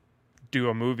can't do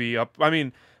a movie up. I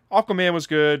mean, Aquaman was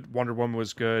good, Wonder Woman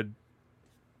was good,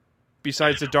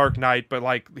 besides The Dark Knight, but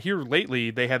like here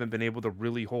lately they haven't been able to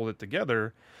really hold it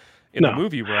together in the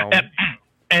movie realm.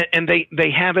 And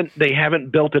they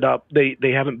haven't built it up. They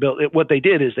haven't built it. What they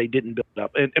did is they didn't build it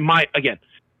up. And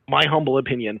my humble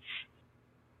opinion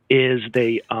is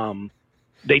they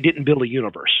didn't build a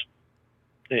universe,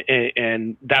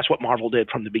 and that's what Marvel did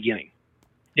from the beginning.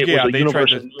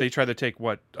 They tried to take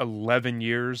 11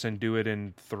 years and do it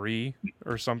in 3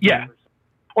 or something. Yeah,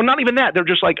 well, not even that. They're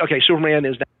just like, okay, Superman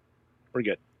is. We're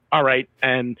good. All right,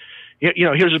 and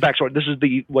here's his backstory. This is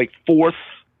the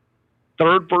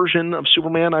third version of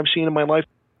Superman I've seen in my life.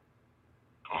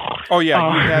 Oh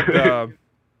yeah, you had.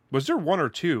 Was there 1 or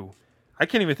 2? I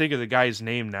can't even think of the guy's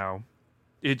name now.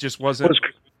 It just wasn't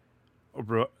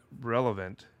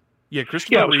relevant. Yeah,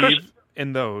 Christopher Reeve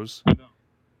in those.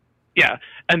 Yeah,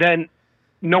 and then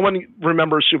no one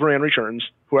remembers Superman Returns,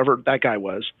 whoever that guy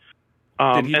was.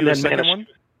 Did he do a second one?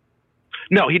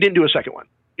 No, he didn't do a second one.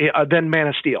 Then Man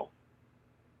of Steel.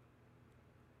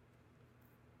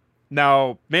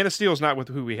 Now, Man of Steel is not with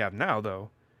who we have now, though.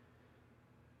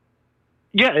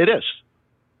 Yeah, it is.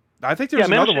 I think there's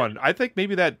another one. I think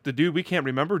maybe that the dude we can't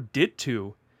remember did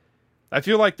 2. I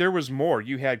feel like there was more.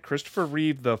 You had Christopher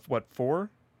Reeve, 4?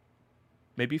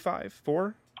 Maybe 5?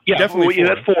 4? Yeah, definitely 4. You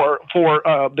had 4.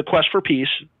 The Quest for Peace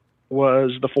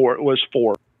was 4.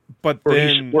 But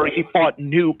where he fought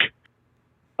Nuke.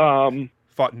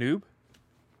 Fought Noob?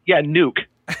 Yeah, Nuke.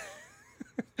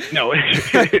 No,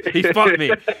 he fought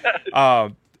me.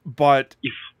 But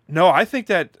No, I think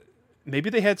that maybe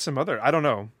they had some other. I don't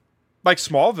know. Like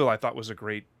Smallville, I thought was a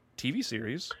great TV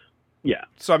series. Yeah.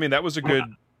 So I mean, that was a good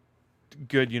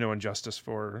injustice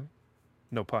for,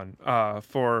 no pun,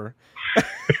 for.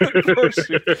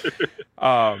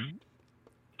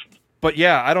 But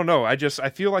yeah, I don't know. I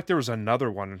feel like there was another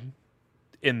one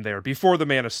in there before the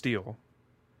Man of Steel.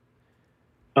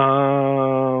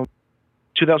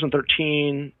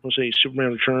 2013. Let's see,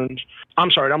 Superman Returns. I'm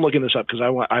sorry, I'm looking this up because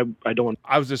I don't want.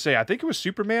 I was to say, I think it was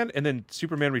Superman and then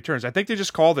Superman Returns. I think they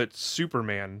just called it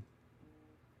Superman.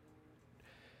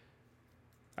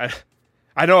 I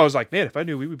know. I was like, man, if I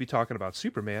knew we would be talking about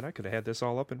Superman, I could have had this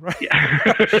all up and running.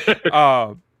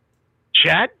 Yeah.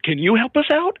 Chat, can you help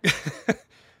us out?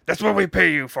 That's what we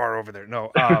pay you for over there. No,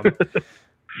 but,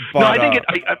 no, I think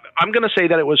I'm going to say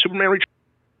that it was Superman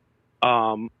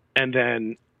Returns, and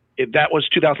then that was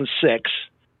 2006,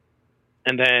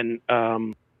 and then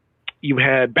you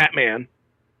had Batman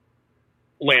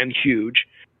land huge,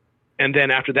 and then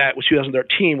after that was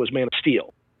 2013 was Man of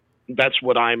Steel. That's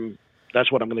what I'm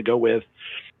going to go with.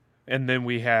 And then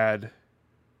we had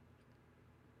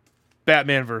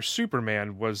Batman vs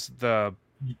Superman was the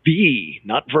V,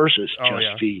 not versus, just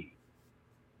yeah. V.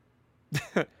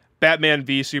 Batman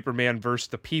v Superman versus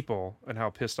the people, and how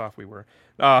pissed off we were.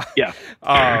 Yeah.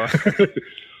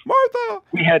 Martha.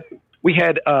 We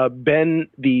had Ben,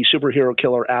 the superhero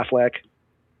killer Affleck,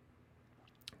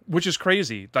 which is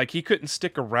crazy. Like, he couldn't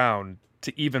stick around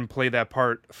to even play that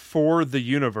part for the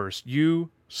universe.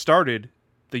 You started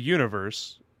the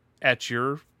universe at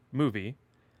your movie.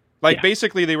 Like,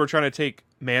 basically, they were trying to take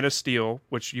Man of Steel,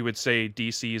 which you would say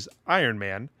DC's Iron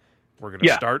Man. We're going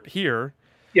to start here.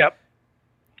 Yep.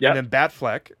 And then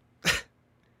Batfleck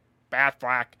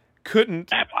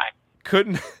couldn't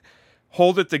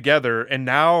hold it together. And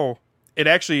now it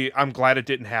actually, I'm glad it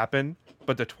didn't happen.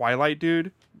 But the Twilight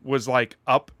dude was like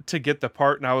up to get the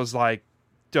part. And I was like,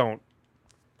 do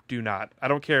not. I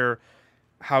don't care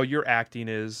how your acting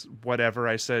is, whatever.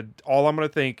 I said, all I'm going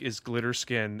to think is glitter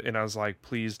skin. And I was like,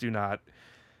 please do not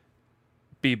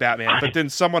be Batman. But then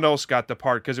someone else got the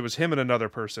part because it was him and another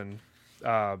person,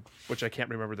 which I can't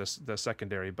remember the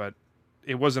secondary, but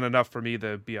it wasn't enough for me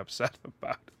to be upset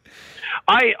about.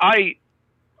 I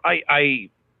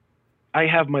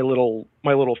have my little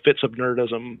fits of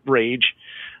nerdism rage.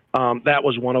 That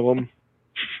was one of them.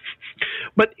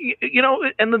 But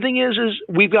and the thing is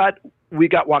we got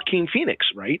Joaquin Phoenix,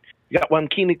 right? You got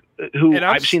Joaquin, who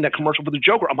I've seen that commercial for the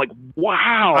Joker. I'm like,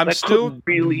 wow, I'm still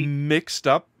really mixed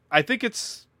up. I think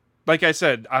it's, like I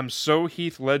said, I'm so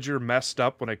Heath Ledger messed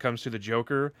up when it comes to the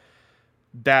Joker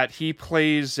that he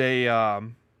plays a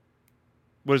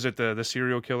what is it, the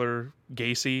serial killer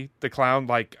Gacy, the clown.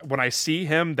 Like, when I see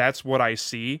him, that's what I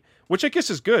see, which I guess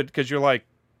is good because you're like,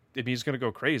 he's gonna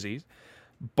go crazy,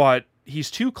 but he's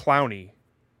too clowny.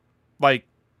 Like,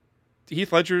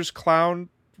 Heath Ledger's clown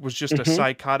was just a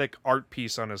psychotic art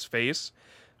piece on his face.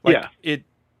 Like, it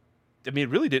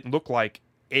really didn't look like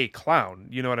a clown.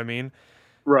 You know what I mean?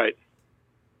 Right.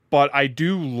 But I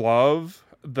do love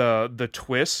the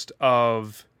twist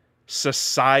of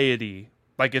society.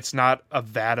 Like, it's not a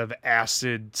vat of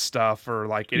acid stuff, or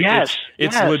like it's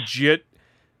legit,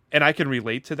 and I can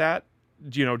relate to that.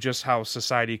 Just how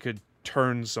society could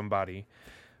turn somebody.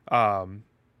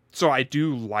 So I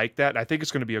do like that. I think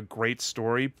it's going to be a great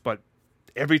story, but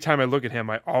every time I look at him,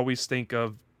 I always think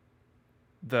of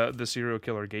the serial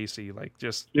killer Gacy, like,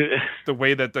 just the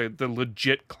way that the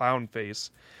legit clown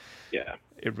face. Yeah.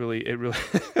 It really. Well,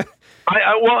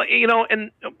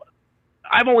 and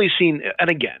I've only seen, and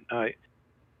again, I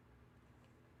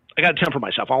got to temper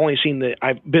myself.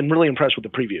 I've been really impressed with the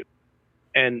preview,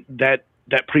 and that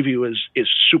preview is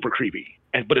super creepy,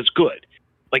 but it's good.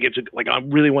 Like, I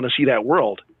really want to see that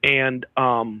world. And,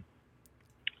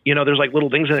 there's like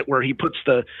little things in it where he puts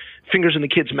the fingers in the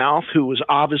kid's mouth, who was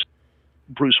obviously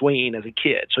Bruce Wayne as a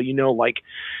kid. So, he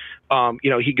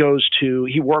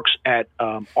works at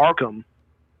Arkham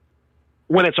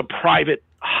when it's a private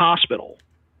hospital,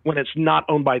 when it's not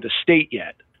owned by the state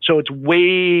yet. So it's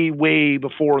way, way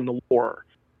before in the war.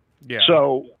 Yeah.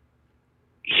 So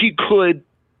he could,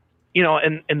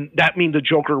 and that means the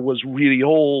Joker was really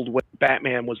old when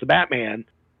Batman was the Batman,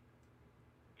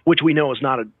 which we know is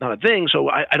not a thing. So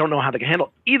I don't know how they can handle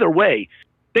it. Either way,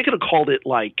 they could have called it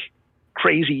like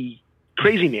Crazy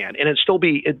Man, and it'd still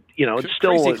be, it's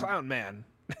still Crazy Clown Man.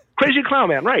 Crazy Clown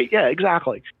Man, right? Yeah,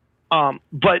 exactly.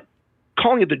 But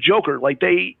calling it the Joker, like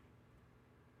they've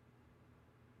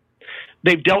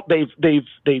dealt their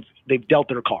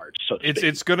cards. So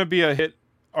it's going to be a hit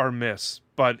or miss,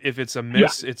 but if it's a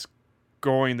miss, it's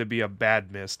going to be a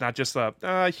bad miss, not just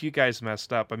you guys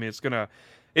messed up. I mean, it's gonna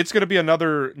it's going to be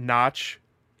another notch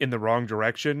in the wrong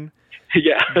direction.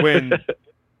 Yeah. When,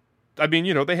 I mean,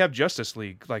 you know, they have Justice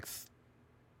League, like,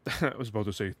 I was about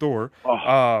to say Thor,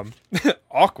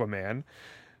 Aquaman.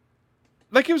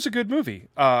 Like, it was a good movie.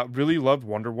 Really loved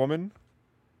Wonder Woman.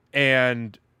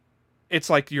 And it's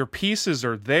like your pieces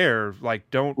are there. Like,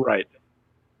 don't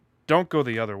go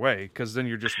the other way, because then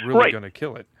you're just really going to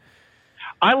kill it.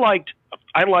 I liked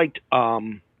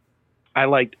the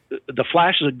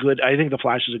Flash I think the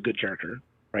Flash is a good character,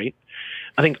 right?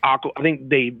 I think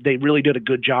they really did a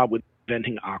good job with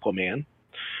inventing Aquaman.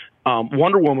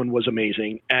 Wonder Woman was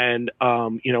amazing, and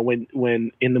you know,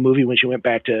 when in the movie, when she went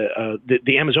back to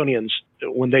the Amazonians,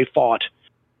 when they fought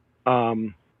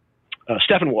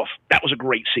Steppenwolf, that was a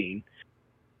great scene.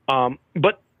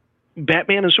 But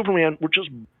Batman and Superman were just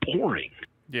boring.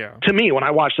 Yeah. To me, when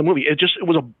I watched the movie, it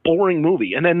was a boring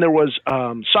movie. And then there was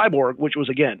Cyborg, which was,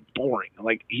 again, boring.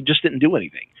 Like, he just didn't do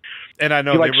anything. And I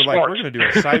know they were like, we're going to do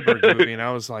a Cyborg movie. And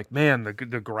I was like, man, the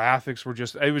graphics were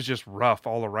it was just rough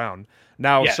all around.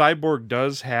 Now, Cyborg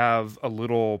does have a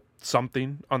little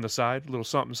something on the side, a little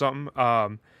something.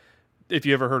 If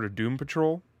you ever heard of Doom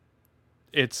Patrol,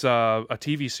 it's a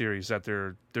TV series that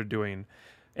they're doing.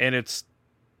 And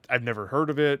I've never heard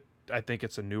of it. I think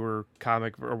it's a newer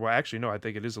comic, well, actually, no, I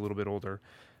think it is a little bit older.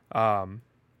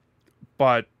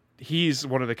 But he's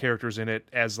one of the characters in it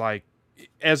as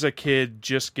a kid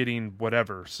just getting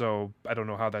whatever. So I don't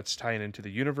know how that's tying into the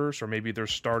universe, or maybe they're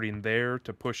starting there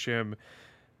to push him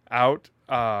out.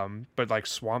 But like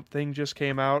Swamp Thing just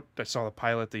came out. I saw the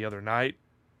pilot the other night.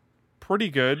 Pretty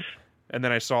good. And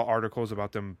then I saw articles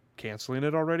about them canceling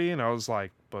it already. And I was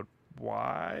like, but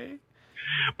why?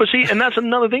 But see, and that's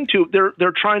another thing too.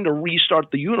 They're trying to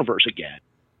restart the universe again,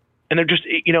 and they're just,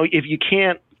 you know, if you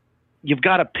can't, you've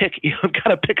got to pick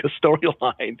a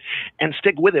storyline and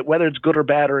stick with it, whether it's good or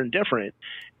bad or indifferent,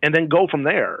 and then go from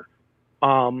there.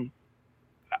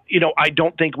 You know, I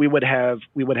don't think we would have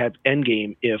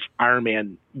Endgame if Iron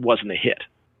Man wasn't a hit.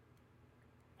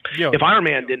 If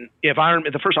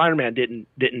the first Iron Man didn't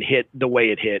hit the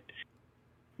way it hit,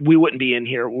 we wouldn't be in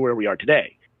here where we are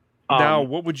today. Now,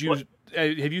 what would you?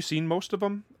 Have you seen most of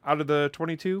them out of the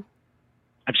 22?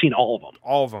 I've seen all of them.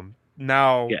 All of them.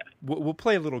 Now, we'll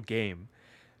play a little game.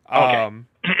 Okay.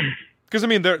 Because I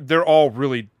mean, they're all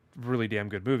really, really damn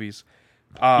good movies.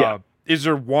 Is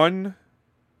there one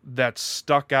that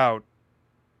stuck out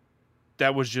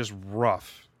that was just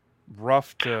rough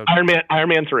to Iron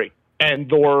Man 3 and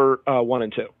Thor 1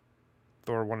 and 2.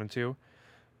 Thor 1 and 2.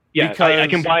 Yeah, because I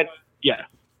combine. Yeah.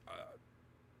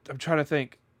 I'm trying to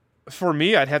think. For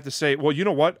me, I'd have to say, well, you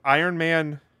know what? Iron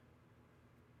Man,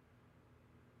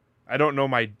 I don't know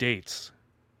my dates,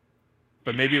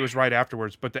 but maybe it was right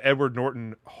afterwards. But the Edward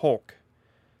Norton Hulk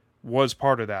was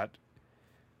part of that.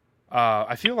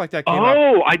 I feel like that came out.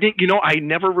 Oh, I didn't. You know, I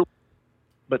never.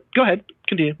 But go ahead,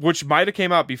 continue. Which might have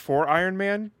came out before Iron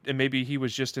Man, and maybe he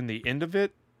was just in the end of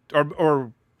it,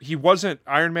 or he wasn't.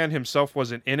 Iron Man himself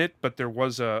wasn't in it, but there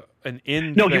was an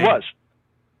end. No, thing. He was.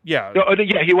 Yeah.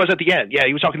 Yeah, he was at the end. Yeah,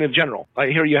 he was talking to the general. I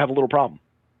hear you have a little problem.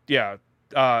 Yeah.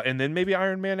 And then maybe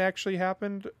Iron Man actually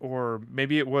happened, or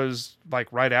maybe it was like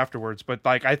right afterwards. But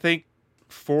like, I think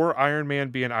for Iron Man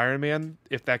being Iron Man,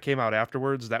 if that came out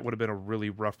afterwards, that would have been a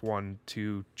really rough one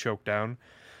to choke down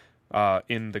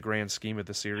in the grand scheme of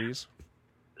the series.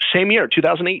 Same year,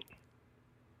 2008.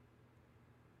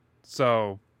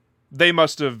 So they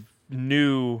must have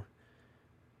knew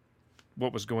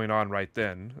what was going on right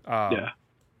then.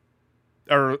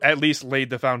 Or at least laid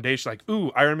the foundation. Like,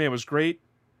 ooh, Iron Man was great.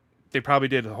 They probably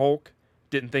did Hulk.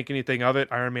 Didn't think anything of it.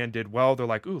 Iron Man did well. They're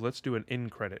like, ooh, let's do an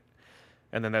end credit.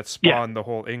 And then that spawned the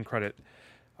whole end credit.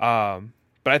 But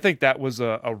I think that was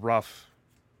a rough...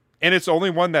 And it's the only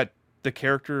one that the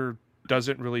character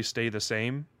doesn't really stay the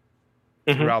same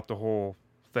throughout the whole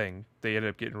thing. They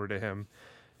ended up getting rid of him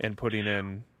and putting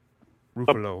in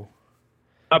Ruffalo.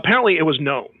 Apparently it was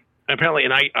known. Apparently,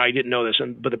 and I didn't know this,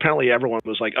 but apparently everyone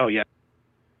was like, oh, yeah,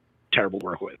 terrible to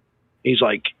work with. He's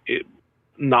like,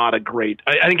 not a great...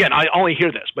 And again, I only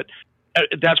hear this, but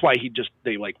that's why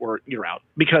they like, you're out.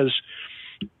 Because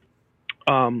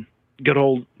good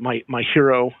old, my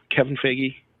hero, Kevin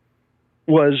Feige,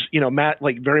 was, you know, Matt,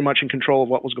 like very much in control of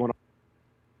what was going on.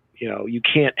 You know, you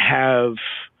can't have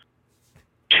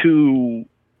two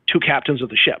captains of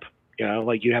the ship. You know,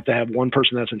 like you have to have one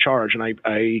person that's in charge. And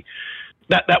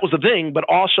that was the thing, but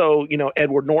also, you know,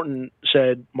 Edward Norton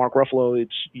said, Mark Ruffalo,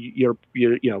 you're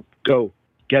you know, go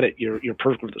get it. You're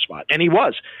perfect for the spot. And he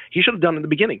was. He should have done it in the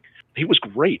beginning. He was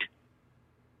great.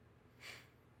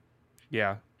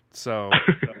 Yeah. So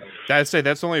that's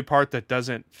the only part that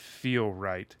doesn't feel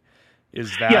right.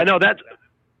 Is that? Yeah, no,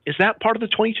 Is that part of the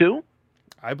 22?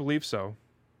 I believe so.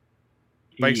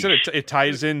 Like I said, it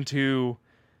ties into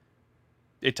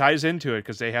it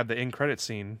because they have the end credit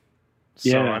scene. So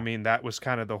Yeah. I mean, that was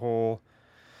kind of the whole.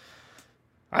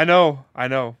 I know. I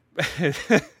don't.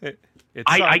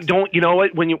 You know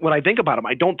what? When I think about them,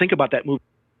 I don't think about that movie.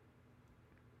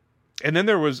 And then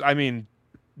there was, I mean,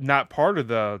 not part of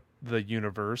the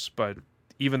universe, but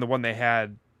even the one they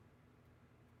had.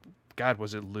 God,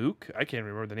 was it Luke? I can't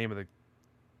remember the name of the.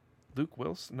 Luke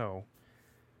Wilson? No.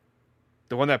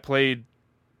 The one that played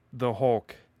the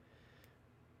Hulk.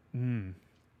 Can't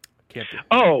be.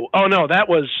 Oh no,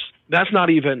 that's not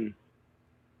even.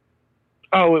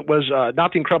 Oh, it was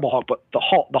not the Incredible Hulk, but the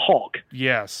Hulk.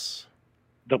 Yes.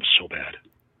 That was so bad.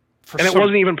 It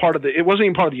wasn't even part of the. It wasn't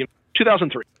even part of the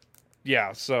 2003.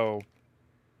 Yeah. So.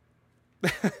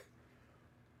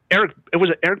 Eric. It was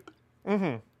Eric.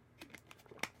 Mm-hmm.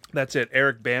 That's it.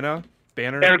 Eric Bana.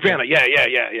 Eric Bana.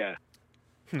 Yeah.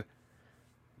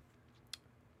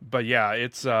 But yeah,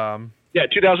 it's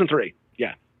 2003.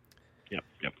 Yeah. Yep.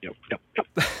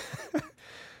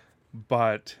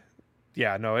 But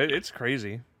yeah, no, it's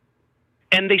crazy.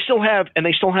 And they still have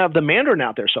the Mandarin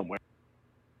out there somewhere.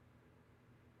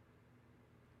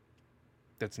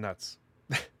 That's nuts.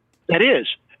 That is,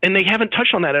 and they haven't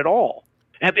touched on that at all.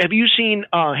 Have you seen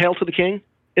Hail to the King?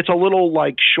 It's a little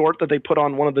like short that they put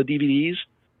on one of the DVDs.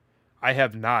 I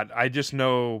have not. I just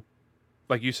know,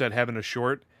 like you said, having a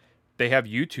short. They have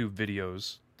YouTube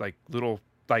videos, like little,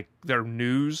 like their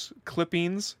news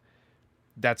clippings.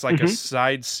 That's like a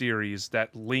side series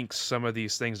that links some of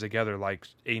these things together, like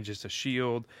Agents of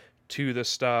S.H.I.E.L.D. to the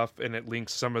stuff, and it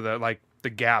links some of the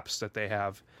gaps that they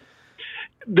have.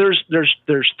 There's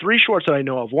 3 shorts that I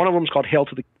know of. One of them is called Hail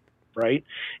to the King, right?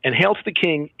 And Hail to the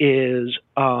King is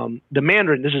the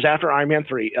Mandarin. This is after Iron Man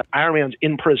 3. Iron Man's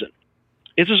in prison.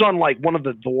 This is on like one of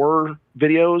the Thor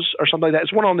videos or something like that.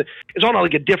 It's on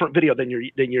like a different video than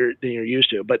you're used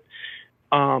to. But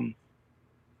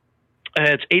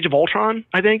it's Age of Ultron,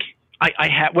 I think. I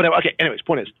have whatever. Okay. Anyways,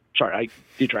 point is, sorry, I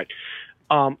detract.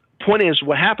 Point is,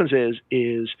 what happens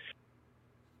is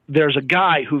there's a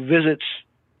guy who visits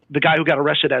the guy who got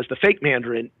arrested as the fake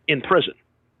Mandarin in prison,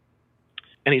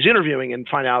 and he's interviewing and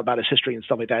find out about his history and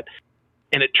stuff like that.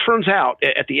 And it turns out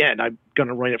at the end, I'm going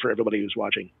to ruin it for everybody who's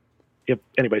watching. If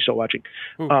anybody's still watching.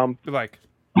 Ooh, like.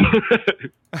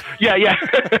 yeah.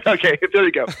 Okay, there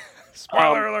you go.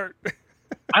 Spoiler alert.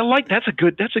 I like that's a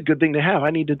good thing to have. I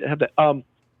need to have that.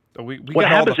 We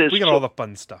got all the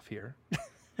fun stuff here.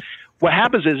 What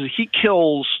happens is he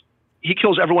kills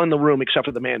everyone in the room except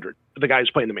for the Mandarin, the guy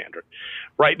who's playing the Mandarin,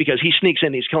 right? Because he sneaks in,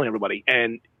 and he's killing everybody,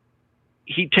 and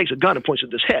he takes a gun and points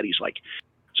at his head. He's like,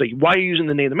 "So why are you using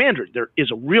the name of the Mandarin? There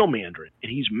is a real Mandarin,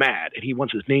 and he's mad, and he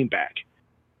wants his name back."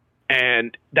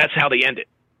 And that's how they end it.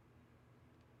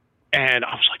 And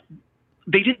I was like,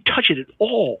 they didn't touch it at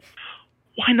all.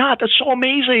 Why not? That's so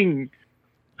amazing.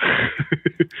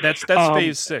 That's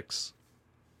phase 6.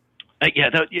 Yeah,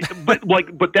 but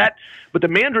the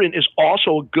Mandarin is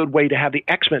also a good way to have the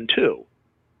X-Men too.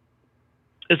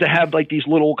 Is to have like these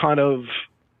little kind of,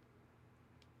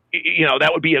 that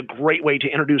would be a great way to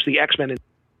introduce the X-Men.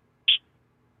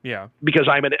 Yeah, because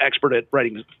I'm an expert at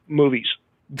writing movies.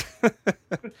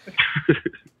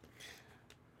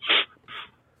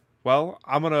 Well,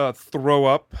 I'm gonna throw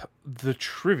up the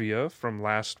trivia from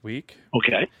last week.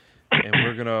 Okay. And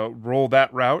we're gonna roll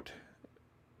that route,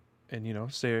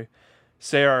 and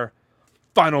say our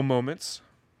final moments.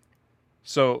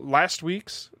 So last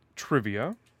week's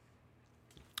trivia,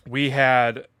 we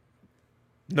had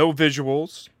no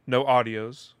visuals, no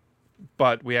audios,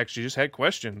 but we actually just had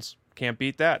questions. Can't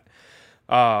beat that.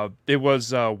 It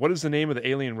was, what is the name of the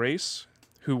alien race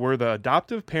who were the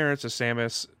adoptive parents of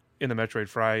Samus in the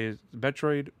Metroid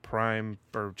Prime,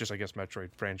 or just, I guess,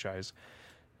 Metroid franchise?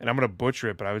 And I'm going to butcher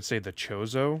it, but I would say the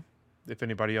Chozo. If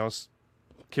anybody else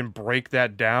can break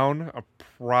that down, I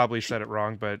probably said it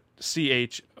wrong, but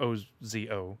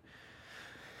Chozo.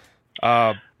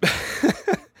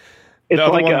 It's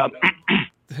like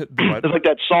it's like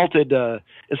that salted.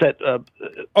 Is that? The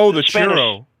Spanish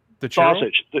churro. The churro?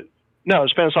 Sausage. No,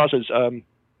 Spanish sausage.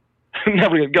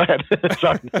 Never gonna go ahead.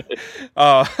 Sorry.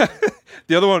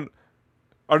 The other one.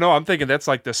 Oh no, I'm thinking that's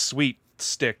like the sweet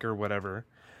stick or whatever.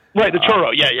 Right, the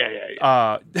churro. Yeah.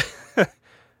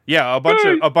 Yeah,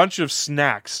 a bunch of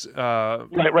snacks.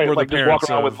 Right. Like just walk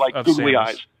around with like googly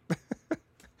eyes.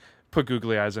 Put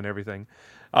googly eyes and everything.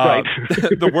 Right.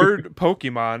 The word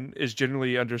Pokemon is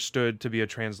generally understood to be a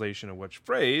translation of which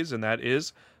phrase, and that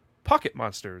is pocket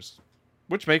monsters,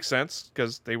 which makes sense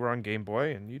because they were on Game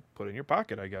Boy and you'd put in your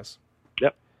pocket, I guess.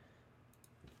 Yep.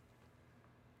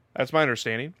 That's my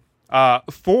understanding.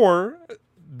 For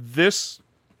this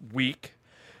week,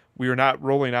 we are not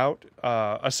rolling out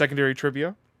a secondary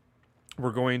trivia.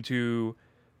 We're going to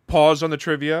pause on the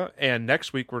trivia, and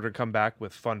next week we're going to come back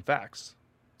with fun facts.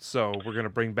 So we're going to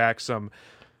bring back some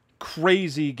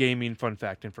crazy gaming fun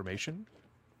fact information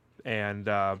and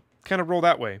kind of roll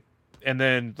that way. And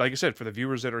then, like I said, for the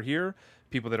viewers that are here,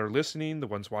 people that are listening, the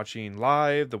ones watching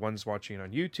live, the ones watching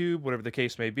on YouTube, whatever the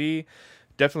case may be,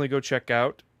 definitely go check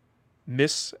out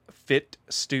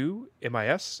MisfitStew,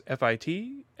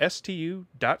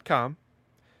 MisfitStu.com.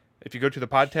 If you go to the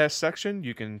podcast section,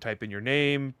 you can type in your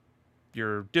name,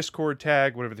 your Discord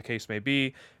tag, whatever the case may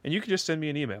be, and you can just send me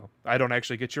an email. I don't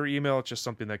actually get your email. It's just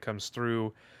something that comes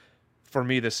through for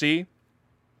me to see.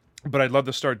 But I'd love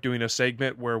to start doing a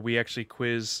segment where we actually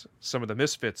quiz some of the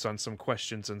Misfits on some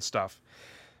questions and stuff.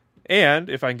 And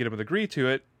if I can get them to agree to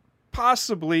it,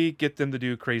 possibly get them to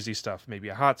do crazy stuff. Maybe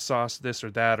a hot sauce, this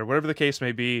or that, or whatever the case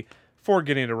may be, for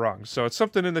getting it wrong. So it's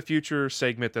something in the future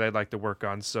segment that I'd like to work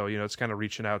on. So, it's kind of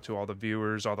reaching out to all the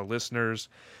viewers, all the listeners,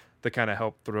 to kind of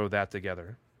help throw that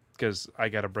together. Because I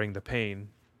got to bring the pain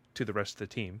to the rest of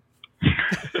the team.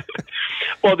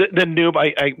 Well, the Noob,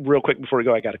 I real quick before we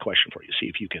go, I got a question for you. See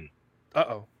if you can.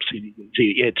 See,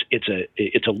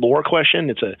 it's a lore question.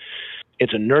 It's a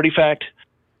nerdy fact.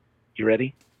 You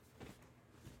ready?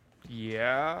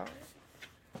 Yeah.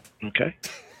 Okay.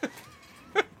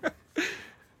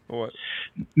 What?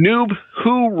 Noob,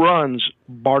 who runs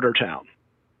Bartertown?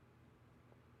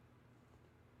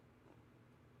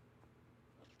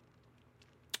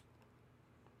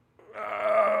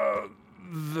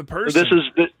 The person.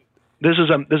 This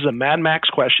is a Mad Max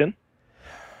question.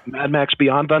 Mad Max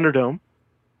Beyond Thunderdome.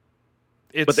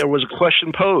 But there was a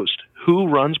question posed. Who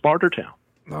runs Bartertown?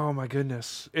 Oh my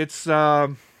goodness. It's I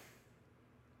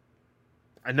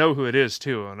know who it is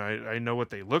too, and I know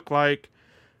what they look like.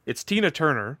 It's Tina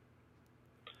Turner.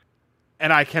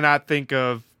 And I cannot think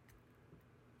of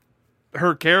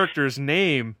her character's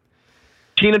name.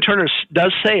 Tina Turner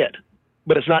does say it,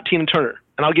 but it's not Tina Turner.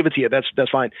 And I'll give it to you. That's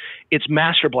fine. It's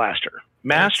Master Blaster.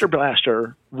 Master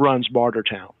Blaster runs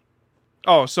Bartertown.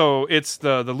 Oh, so it's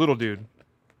the little dude.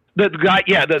 The guy,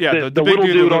 the little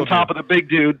dude on top of the big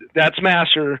dude. That's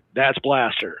Master. That's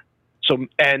Blaster. So,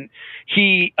 and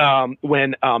he,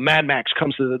 when Mad Max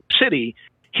comes to the city,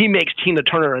 he makes Tina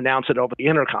Turner announce it over the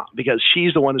intercom because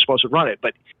she's the one who's supposed to run it.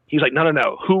 But he's like,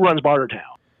 no. Who runs Bartertown?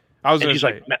 I was going to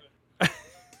say. Like,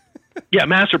 yeah,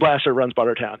 Master Blaster runs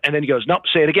Bartertown. And then he goes, nope,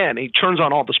 say it again. And he turns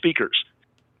on all the speakers.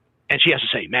 And she has to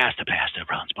say, Master Blaster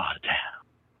runs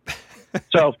Bartertown.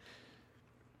 So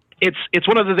it's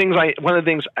one of the things I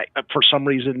for some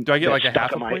reason. Do I get like a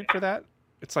half a point for that?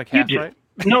 It's like half, right?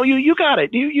 No, you got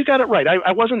it. You got it right.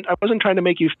 I wasn't trying to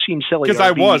make you seem silly. Because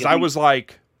I was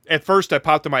like, at first, it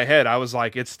popped in my head. I was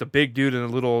like, "It's the big dude and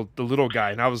the little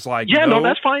guy," and I was like, "Yeah, no,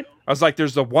 that's fine." I was like,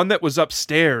 "There's the one that was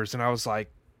upstairs," and I was like,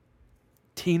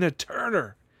 "Tina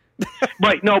Turner."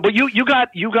 Right? No, but you got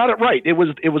it right. It was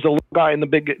the little guy and the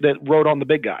big that rode on the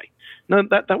big guy. No,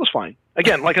 that was fine.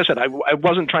 Again, like I said, I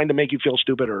wasn't trying to make you feel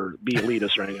stupid or be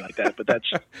elitist or anything like that. But that's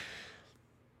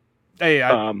hey,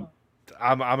 I'm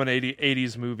an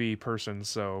 80s movie person,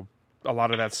 so a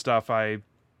lot of that stuff I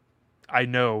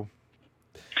know.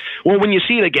 Well, when you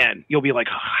see it again, you'll be like,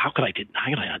 how could I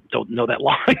don't know that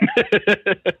line?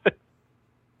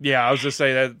 Yeah, I was just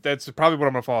saying that's probably what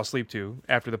I'm going to fall asleep to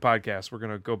after the podcast. We're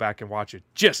going to go back and watch it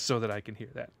just so that I can hear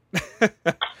that.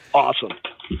 Awesome.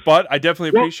 But I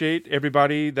definitely appreciate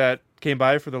everybody that came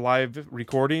by for the live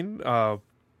recording.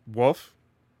 Wolf,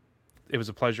 it was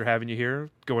a pleasure having you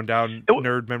here, going down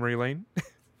nerd memory lane.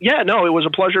 Yeah, no, it was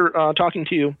a pleasure talking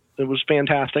to you. It was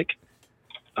fantastic.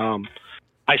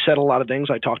 I said a lot of things.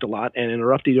 I talked a lot and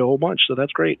interrupted you a whole bunch, so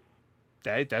that's great.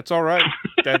 Hey, that's all right.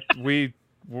 That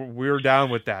we're down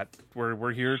with that.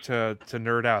 We're here to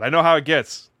nerd out. I know how it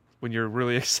gets when you're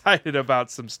really excited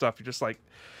about some stuff. You're just like,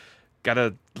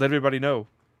 gotta let everybody know.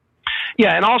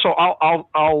 Yeah, and also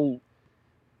I'll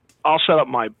set up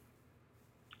my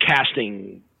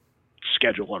casting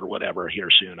schedule or whatever here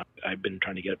soon. I've been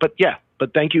trying to get it, but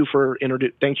thank you for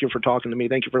talking to me.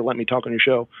 Thank you for letting me talk on your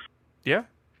show. Yeah.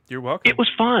 You're welcome. It was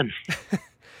fun.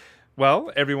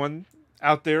 Well, everyone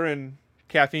out there in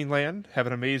Caffeine Land, have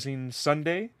an amazing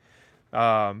Sunday.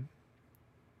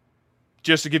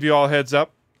 Just to give you all a heads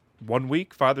up, 1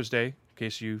 week, Father's Day, in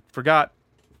case you forgot,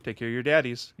 take care of your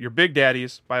daddies, your big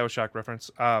daddies, BioShock reference.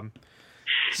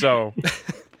 So,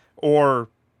 or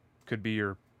could be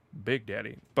your big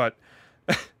daddy. But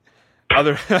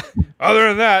other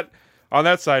than that, on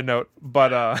that side note,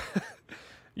 but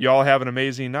you all have an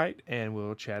amazing night, and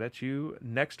we'll chat at you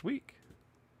next week.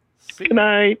 See you. Good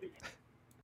night.